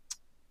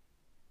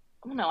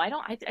no,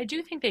 I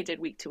do think they did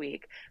week to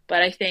week,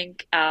 but I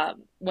think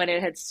when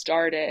it had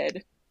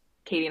started,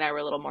 Katie and I were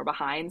a little more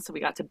behind, so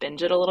we got to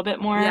binge it a little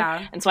bit more.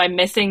 Yeah. And so I'm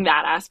missing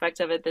that aspect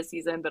of it this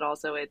season, but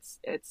also it's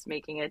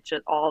making it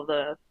just all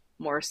the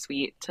more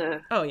sweet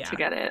to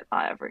get it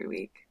every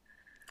week.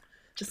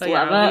 Just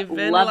love it. We've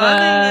been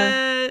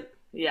loving it.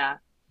 Yeah.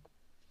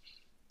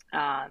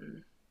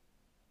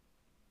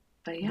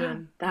 But yeah,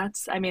 Boom.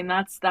 that's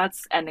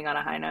ending on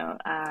a high note.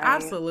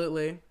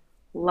 Absolutely.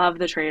 Love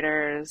the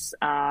Traitors.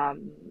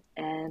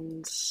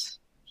 And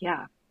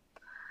yeah,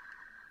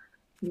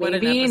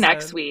 maybe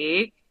next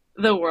week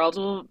the world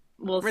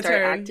will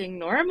start acting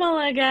normal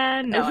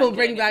again. No, we'll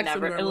bring back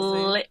some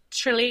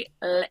normalcy.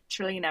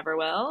 Literally never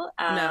will.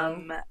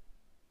 No.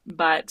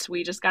 But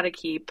we just got to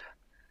keep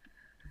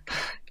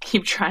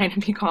trying to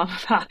be calm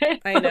about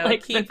it. I know.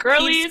 Like keep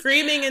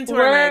screaming into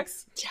our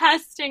mics.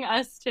 Testing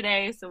us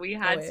today, so we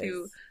had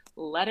to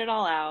let it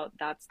all out.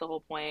 That's the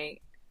whole point.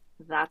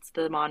 That's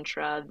the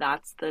mantra.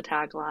 That's the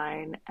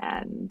tagline,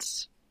 and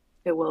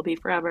it will be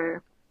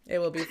forever. It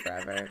will be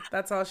forever.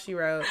 That's all she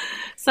wrote.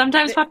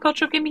 Sometimes pop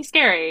culture can be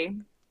scary,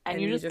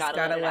 and you just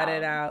gotta let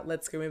it out.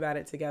 Let's scream about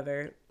it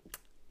together.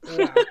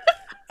 Wow.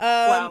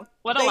 Wow,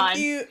 what a line. Thank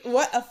you.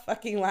 What a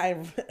fucking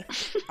line.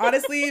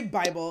 Honestly,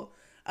 Bible.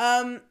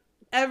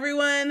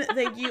 Everyone,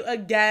 thank you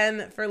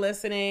again for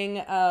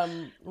listening.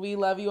 We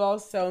love you all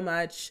so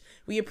much.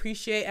 We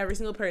appreciate every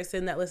single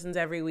person that listens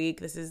every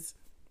week. This is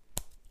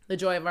the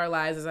joy of our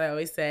lives, as I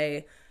always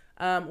say.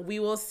 We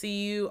will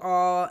see you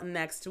all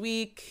next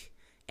week.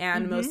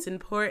 And most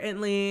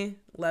importantly,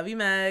 love you,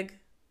 Meg.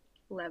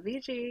 Love you,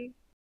 G.